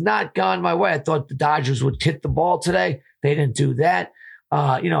 it has not gone my way. I thought the Dodgers would hit the ball today. They didn't do that.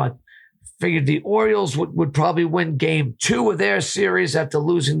 I figured the Orioles would probably win game 2 of their series after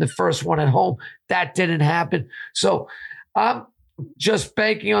losing the first one at home. That didn't happen. So I'm just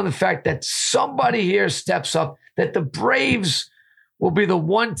banking on the fact that somebody here steps up, that the Braves will be the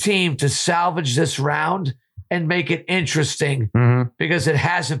one team to salvage this round and make it interesting because it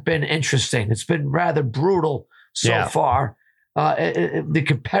hasn't been interesting. It's been rather brutal so far. The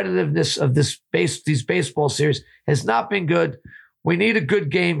competitiveness of these baseball series has not been good. We need a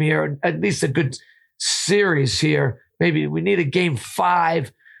good game here, at least a good series here. Maybe we need a game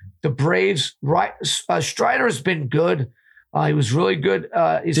 5. The Braves, Strider has been good. He was really good.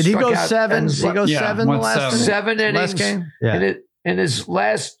 Did he go 7? Did he go 7 the last 7 innings? Last game? In his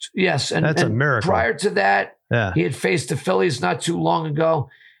last, yes. And that's a miracle. Prior to that, he had faced the Phillies not too long ago.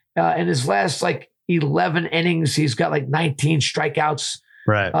 In his last 11 innings, he's got 19 strikeouts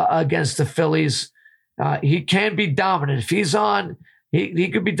against the Phillies. He can be dominant. If he's on, he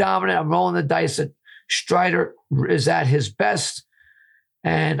could be dominant. I'm rolling the dice that Strider is at his best.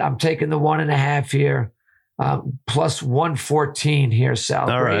 And I'm taking the 1.5 here, plus 114 here, Sal.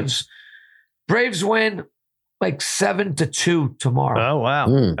 Braves. Braves win 7-2 tomorrow. Oh, wow.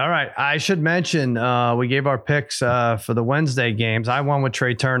 All right. I should mention, we gave our picks for the Wednesday games. I won with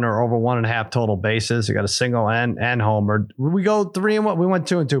Trey Turner over 1.5 total bases. I got a single and homer. We go 3-1. We went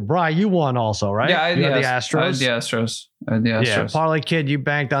 2-2. Bri, you won also, right? Yeah, I had the Astros. I had the Astros. Yeah, Parlay Kid, you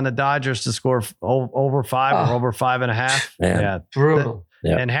banked on the Dodgers to score over 5 or over 5.5. Yeah. Brutal.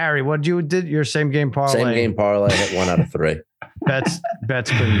 And Harry, what did your same game parlay? Same game parlay hit 1 out of 3.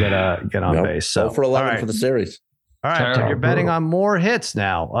 Bets couldn't get on base. So 0 for 11 for the series. All right, so you're betting on more hits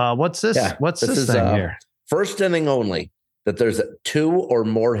now. What's this? Yeah, what's this thing here? First inning only. That there's 2 or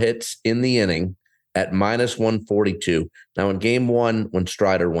more hits in the inning at minus 142. Now in game 1, when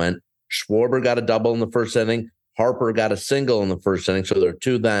Strider went, Schwarber got a double in the first inning. Harper got a single in the first inning. So there are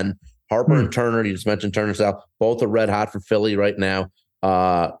 2 then. Harper and Turner, you just mentioned Turner, Sal, both are red hot for Philly right now.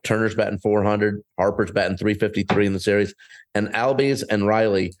 Turner's batting 400. Harper's batting 353 in the series. And Albies and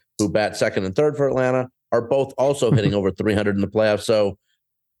Riley, who bat second and third for Atlanta, are both also hitting over 300 in the playoffs. So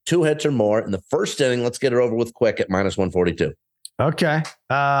 2 hits or more in the first inning. Let's get it over with quick at minus 142. Okay.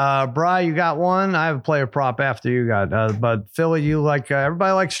 Bri, you got one. I have a player prop after you got, but Philly, you like,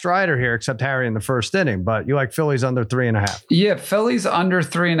 everybody likes Strider here except Harry in the first inning, but you like Philly's under 3.5. Yeah. Philly's under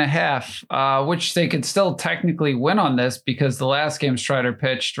 3.5, which they could still technically win on this because the last game Strider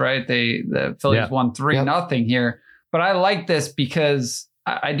pitched, right? The Phillies won 3-0 here, but I like this because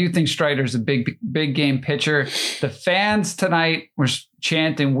I do think Strider's a big game pitcher. The fans tonight were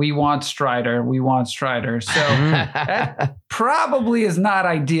chanting, "We want Strider, we want Strider." So that probably is not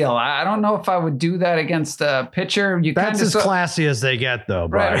ideal. I don't know if I would do that against a pitcher. That's as classy as they get, though,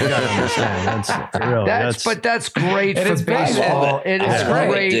 Brian. Right. You gotta understand. But that's great It for is great. baseball. It is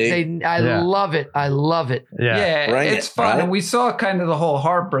great. I Yeah. love it. I love it. Yeah, Bring it's it, fun. right? And we saw kind of the whole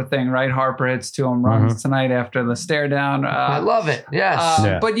Harper thing, right? Harper hits 2 home runs tonight after the stare down. I love it.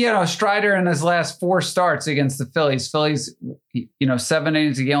 Yes. But, Strider in his last 4 starts against the Phillies, 7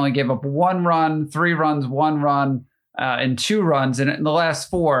 innings, he only gave up 1 run, 3 runs, 1 run, and 2 runs. And in the last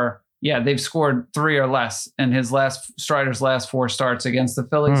 4, they've scored 3 or less in Strider's last 4 starts against the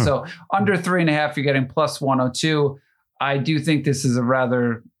Phillies. So under 3.5, you're getting plus 102. I do think this is a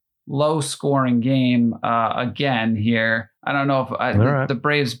rather low scoring game again here. I don't know if the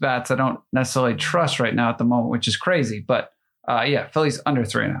Braves bats I don't necessarily trust right now at the moment, which is crazy. But Phillies under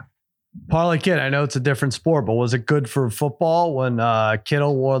 3.5. Parlay Kid, I know it's a different sport, but was it good for football when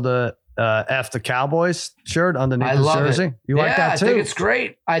Kittle wore the F the Cowboys shirt underneath his jersey? It. You like that too? I think it's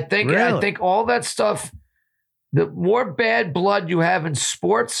great. I think all that stuff, the more bad blood you have in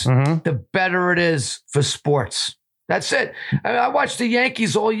sports, the better it is for sports. That's it. I watch the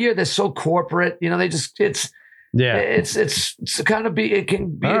Yankees all year. They're so corporate. They just it can be a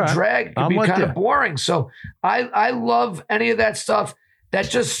drag. It can be kind of boring. So I love any of that stuff. That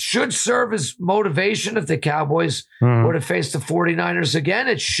just should serve as motivation if the Cowboys were to face the 49ers again.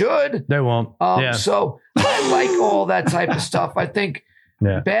 It should. They won't. So I like all that type of stuff. I think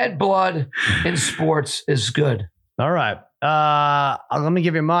bad blood in sports is good. All right. Let me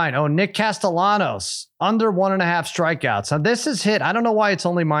give you mine. Nick Castellanos, under 1.5 strikeouts. Now, this is hit. I don't know why it's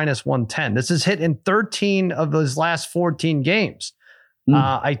only minus 110. This is hit in 13 of those last 14 games.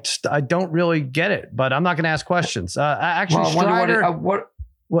 I don't really get it, but I'm not going to ask questions. Actually, Strider,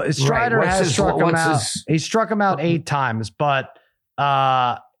 Strider has struck him out. He struck him out 8 times, but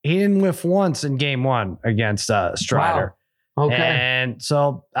he didn't whiff once in game 1 against Strider. Wow. Okay. And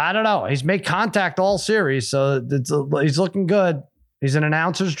so I don't know. He's made contact all series, so he's looking good. He's an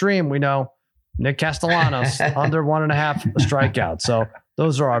announcer's dream. We know Nick Castellanos under 1.5 strikeouts. So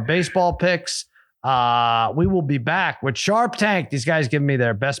those are our baseball picks. We will be back with Sharp Tank. These guys give me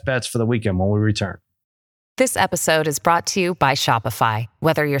their best bets for the weekend when we return. This episode is brought to you by Shopify.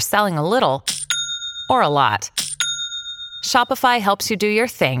 Whether you're selling a little or a lot, Shopify helps you do your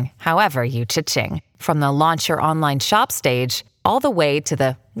thing, however you cha-ching. From the launch your online shop stage, all the way to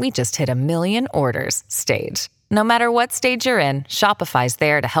the we just hit 1 million orders stage. No matter what stage you're in, Shopify's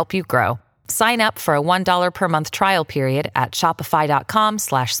there to help you grow. Sign up for a $1 per month trial period at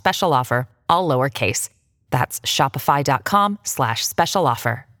shopify.com/special offer. All lowercase. That's shopify.com/special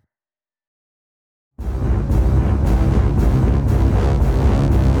offer.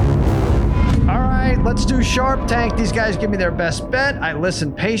 All right, let's do Sharp Tank. These guys give me their best bet. I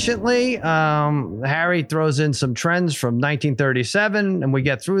listen patiently. Harry throws in some trends from 1937, and we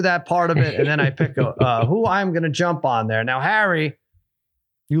get through that part of it, and then I pick who I'm going to jump on there. Now, Harry,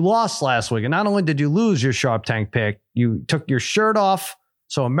 you lost last week, and not only did you lose your Sharp Tank pick, you took your shirt off.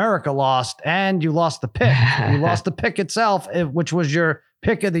 So America lost, and you lost the pick. You lost the pick itself, which was your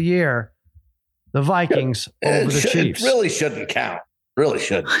pick of the year. The Vikings over the Chiefs. It really shouldn't count. Really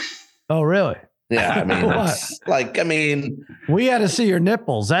shouldn't. Oh, really? Yeah, I mean, we had to see your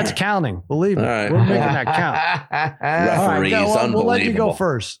nipples. That's counting. Believe me, we're making that count. Referees, unbelievable. We'll let you go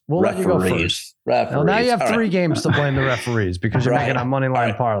first. Referees. Now you have 3 games to blame the referees because you're making a money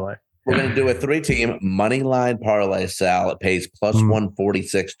line parlay. We're going to do a 3-team money line parlay, Sal. It pays plus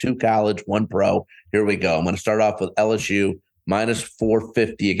 146, 2 college, 1 pro. Here we go. I'm going to start off with LSU minus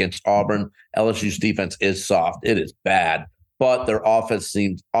 450 against Auburn. LSU's defense is soft. It is bad, but their offense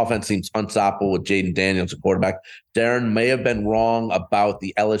seems unstoppable with Jaden Daniels, a quarterback. Darren may have been wrong about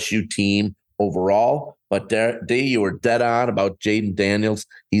the LSU team overall, but D, you were dead on about Jaden Daniels.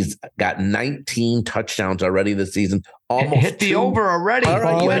 He's got 19 touchdowns already this season. Almost hit the over already.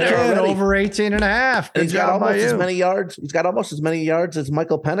 Over 18 and a half. He's got almost as many yards. He's got almost as many yards as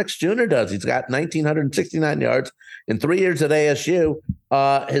Michael Penix Jr. does. He's got 1,969 yards in 3 years at ASU.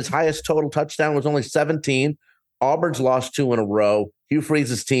 His highest total touchdown was only 17. Auburn's lost 2 in a row. Hugh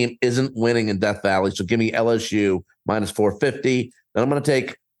Freeze's team isn't winning in Death Valley, so give me LSU minus 450. Then I'm going to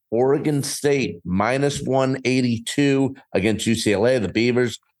take Oregon State minus 182 against UCLA. The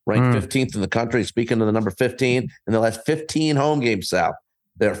Beavers ranked 15th in the country. Speaking of the number 15, in the last 15 home games, Sal,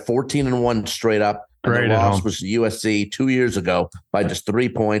 they're 14-1 straight up. And the loss was USC 2 years ago by just 3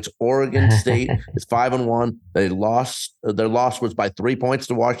 points. Oregon State is 5-1. They lost. Their loss was by 3 points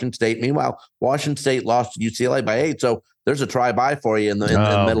to Washington State. Meanwhile, Washington State lost to UCLA by 8. So there's a try-by for you in the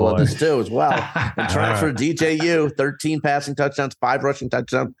middle of this too as well. And transfer DJU, 13 passing touchdowns, 5 rushing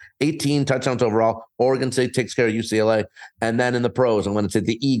touchdowns, 18 touchdowns overall. Oregon State takes care of UCLA. And then in the pros, I'm going to take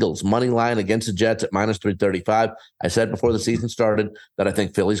the Eagles money line against the Jets at -335. I said before the season started that I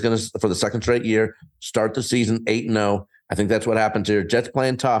think Philly's going to, for the second straight year, start the season 8-0. I think that's what happens here. Jets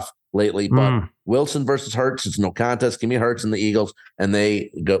playing tough lately, but Wilson versus Hurts, it's no contest. Give me Hurts and the Eagles, and they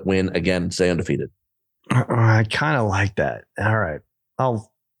win again and stay undefeated. I kind of like that. All right. I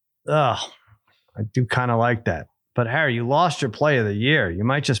do kind of like that. But Harry, you lost your play of the year. You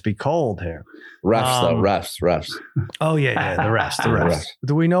might just be cold here. Refs. Oh yeah, the refs.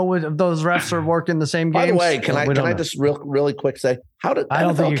 Do we know if those refs are working the same games? By the way, can I just really quick say how did I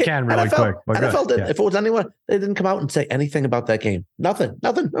don't think you can really quick. But NFL did. If it was anyone, they didn't come out and say anything about that game. Nothing.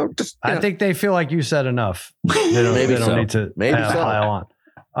 No, just. I think they feel like you said enough. They don't need to pile on.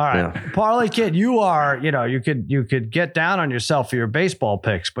 All right, Parlay Kid, you are, you could get down on yourself for your baseball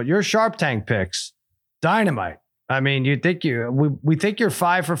picks, but your Sharp Tank picks, dynamite. I mean, we think you're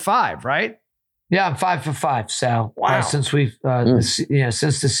 5 for 5, right? Yeah, I'm 5 for 5, Sal. Wow. Since we've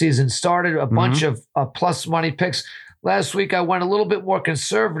since the season started, a bunch of plus money picks. Last week I went a little bit more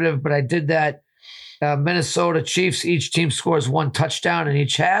conservative, but I did that Minnesota Chiefs. Each team scores 1 touchdown in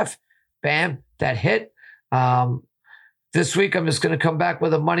each half. Bam, that hit. This week, I'm just going to come back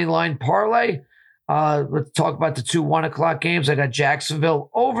with a money line parlay. Let's talk about the 2 1:00 games. I got Jacksonville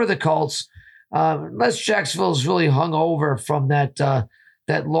over the Colts. Unless Jacksonville's really hung over from that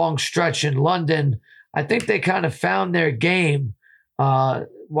long stretch in London, I think they kind of found their game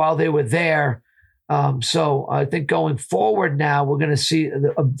while they were there. So I think going forward now, we're going to see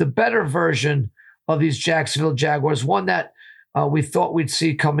the better version of these Jacksonville Jaguars, one that we thought we'd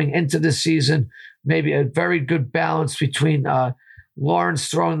see coming into the season. Maybe a very good balance between Lawrence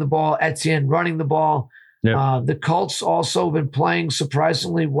throwing the ball, Etienne running the ball. Yep. The Colts also have been playing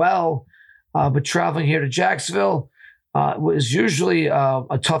surprisingly well, but traveling here to Jacksonville was usually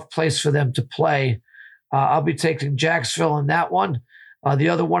a tough place for them to play. I'll be taking Jacksonville in that one. The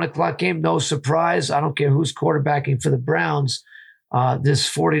other 1:00 game, no surprise. I don't care who's quarterbacking for the Browns. This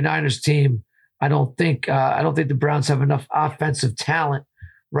 49ers team, I don't think the Browns have enough offensive talent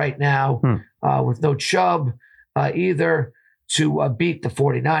right now with no Chubb either to beat the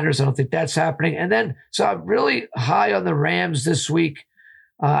 49ers. I don't think that's happening. And then, so I'm really high on the Rams this week.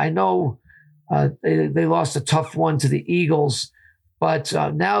 I know they lost a tough one to the Eagles, but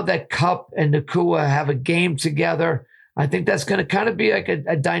now that Kupp and Nakua have a game together, I think that's going to kind of be like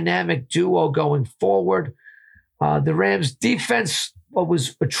a dynamic duo going forward. The Rams defense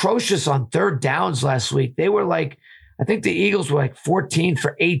was atrocious on third downs last week. They were like, I think the Eagles were like 14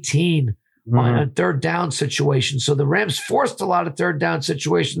 for 18 on a third down situation. So the Rams forced a lot of third down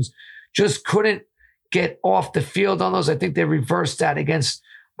situations, just couldn't get off the field on those. I think they reversed that against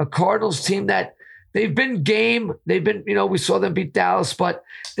a Cardinals team that they've been game. They've been, we saw them beat Dallas, but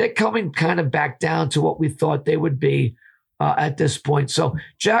they're coming kind of back down to what we thought they would be at this point. So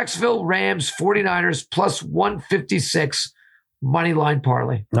Jacksonville, Rams, 49ers plus 156 money line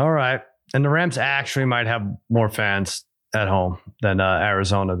parlay. All right. And the Rams actually might have more fans at home than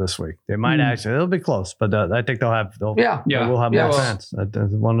Arizona this week. They might actually, it'll be close, but I think we'll have more fans.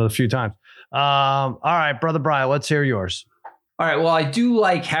 That's one of the few times. All right, Brother Brian, let's hear yours. All right. Well, I do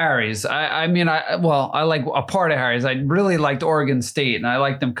like Harry's. I like a part of Harry's. I really liked Oregon State, and I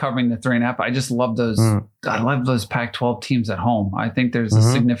like them covering the 3.5. I just love those. I love those Pac-12 teams at home. I think there's a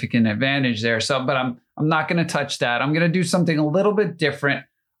significant advantage there. So, but I'm not going to touch that. I'm going to do something a little bit different.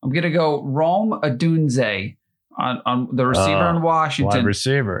 I'm going to go Rome Odunze on the receiver in Washington. Wide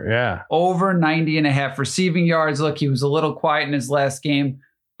receiver, yeah. Over 90.5 receiving yards. Look, he was a little quiet in his last game,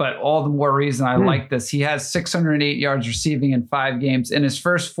 but all the more reason I like this. He has 608 yards receiving in 5 games. In his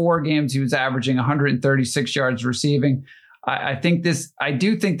first 4 games, he was averaging 136 yards receiving. I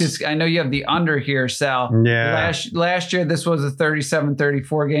do think this, I know you have the under here, Sal. Yeah. Last year, this was a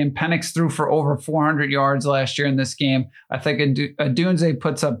 37-34 game. Penix threw for over 400 yards last year in this game. I think Odunze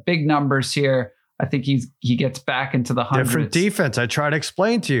puts up big numbers here. I think he gets back into the hundreds. Different defense. I try to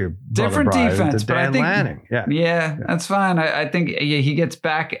explain to you. Different defense, but I think Lanning. That's fine. I think he gets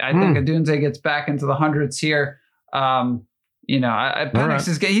back. I think Odunze gets back into the hundreds here.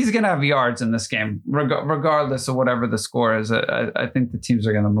 Penix he's going to have yards in this game, regardless of whatever the score is. I think the teams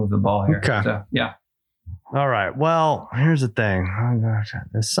are going to move the ball here. Okay. So, yeah. All right. Well, here's the thing. Oh, gosh.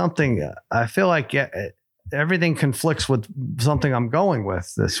 There's something I feel like everything conflicts with something I'm going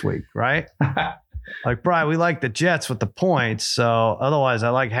with this week, right? Like, Brian, we like the Jets with the points. So otherwise, I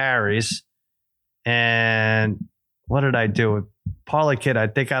like Harry's. And what did I do with Parlay Kid? I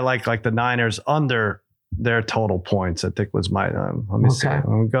think I like the Niners under their total points. I think was my, let me see. I'm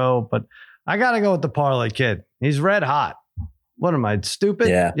going to go, but I got to go with the parlay kid. He's red hot. What am I, stupid?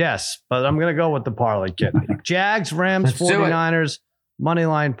 Yeah. Yes, but I'm going to go with the parlay kid. Jags, Rams, 49ers, money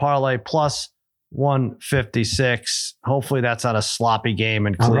line parlay plus 156. Hopefully that's not a sloppy game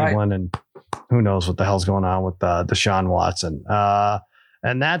in Cleveland, and who knows what the hell's going on with Deshaun Watson.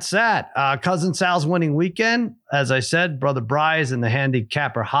 And that's that. Cousin Sal's winning weekend. As I said, Brother Bry's in the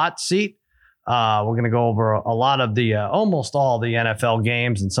handicapper hot seat. We're going to go over a lot of the, almost all the NFL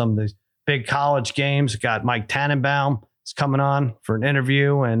games and some of these big college games. Got Mike Tannenbaum is coming on for an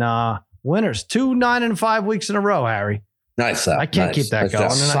interview, and winners 2 9-5 weeks in a row, Harry. Nice. I can't keep that going.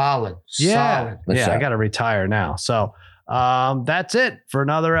 Solid. Yeah. Solid. I got to retire now. So that's it for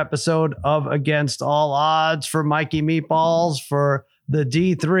another episode of Against All Odds. For Mikey Meatballs, for the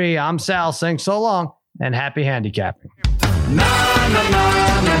D3, I'm Sal saying so long and happy handicapping.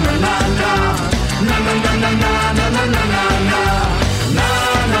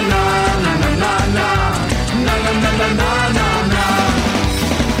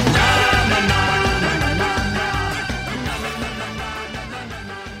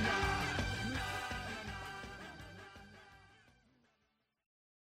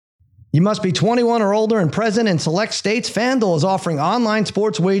 You must be 21 or older and present in select states. FanDuel is offering online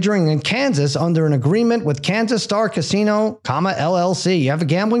sports wagering in Kansas under an agreement with Kansas Star Casino, LLC. You have a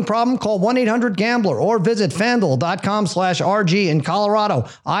gambling problem? Call 1-800-GAMBLER or visit FanDuel.com/RG in Colorado,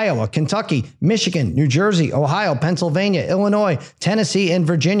 Iowa, Kentucky, Michigan, New Jersey, Ohio, Pennsylvania, Illinois, Tennessee, and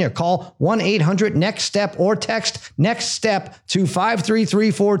Virginia. Call 1-800-NEXT-STEP or text NEXT STEP to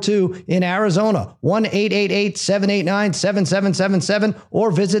 53342 in Arizona, 1-888-789-7777,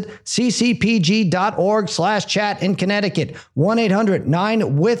 or visit ccpg.org/chat in Connecticut,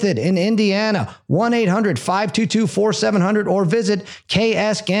 1-800-9-WITH-IT in Indiana, 1-800-522-4700, or visit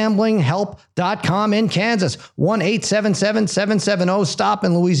ksgamblinghelp.com in Kansas, 1-877-770-STOP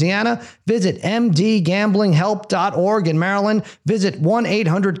in Louisiana. Visit mdgamblinghelp.org in Maryland. Visit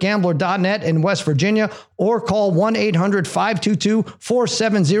 1-800-GAMBLER.net in West Virginia, or call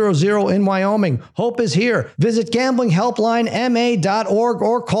 1-800-522-4700 in Wyoming. Hope is here. Visit gamblinghelplinema.org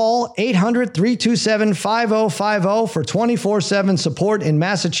or call 800-327-5050 for 24/7 support in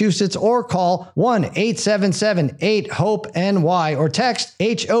Massachusetts, or call 1-877-8-HOPE-NY or text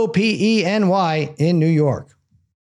HOPENY in New York.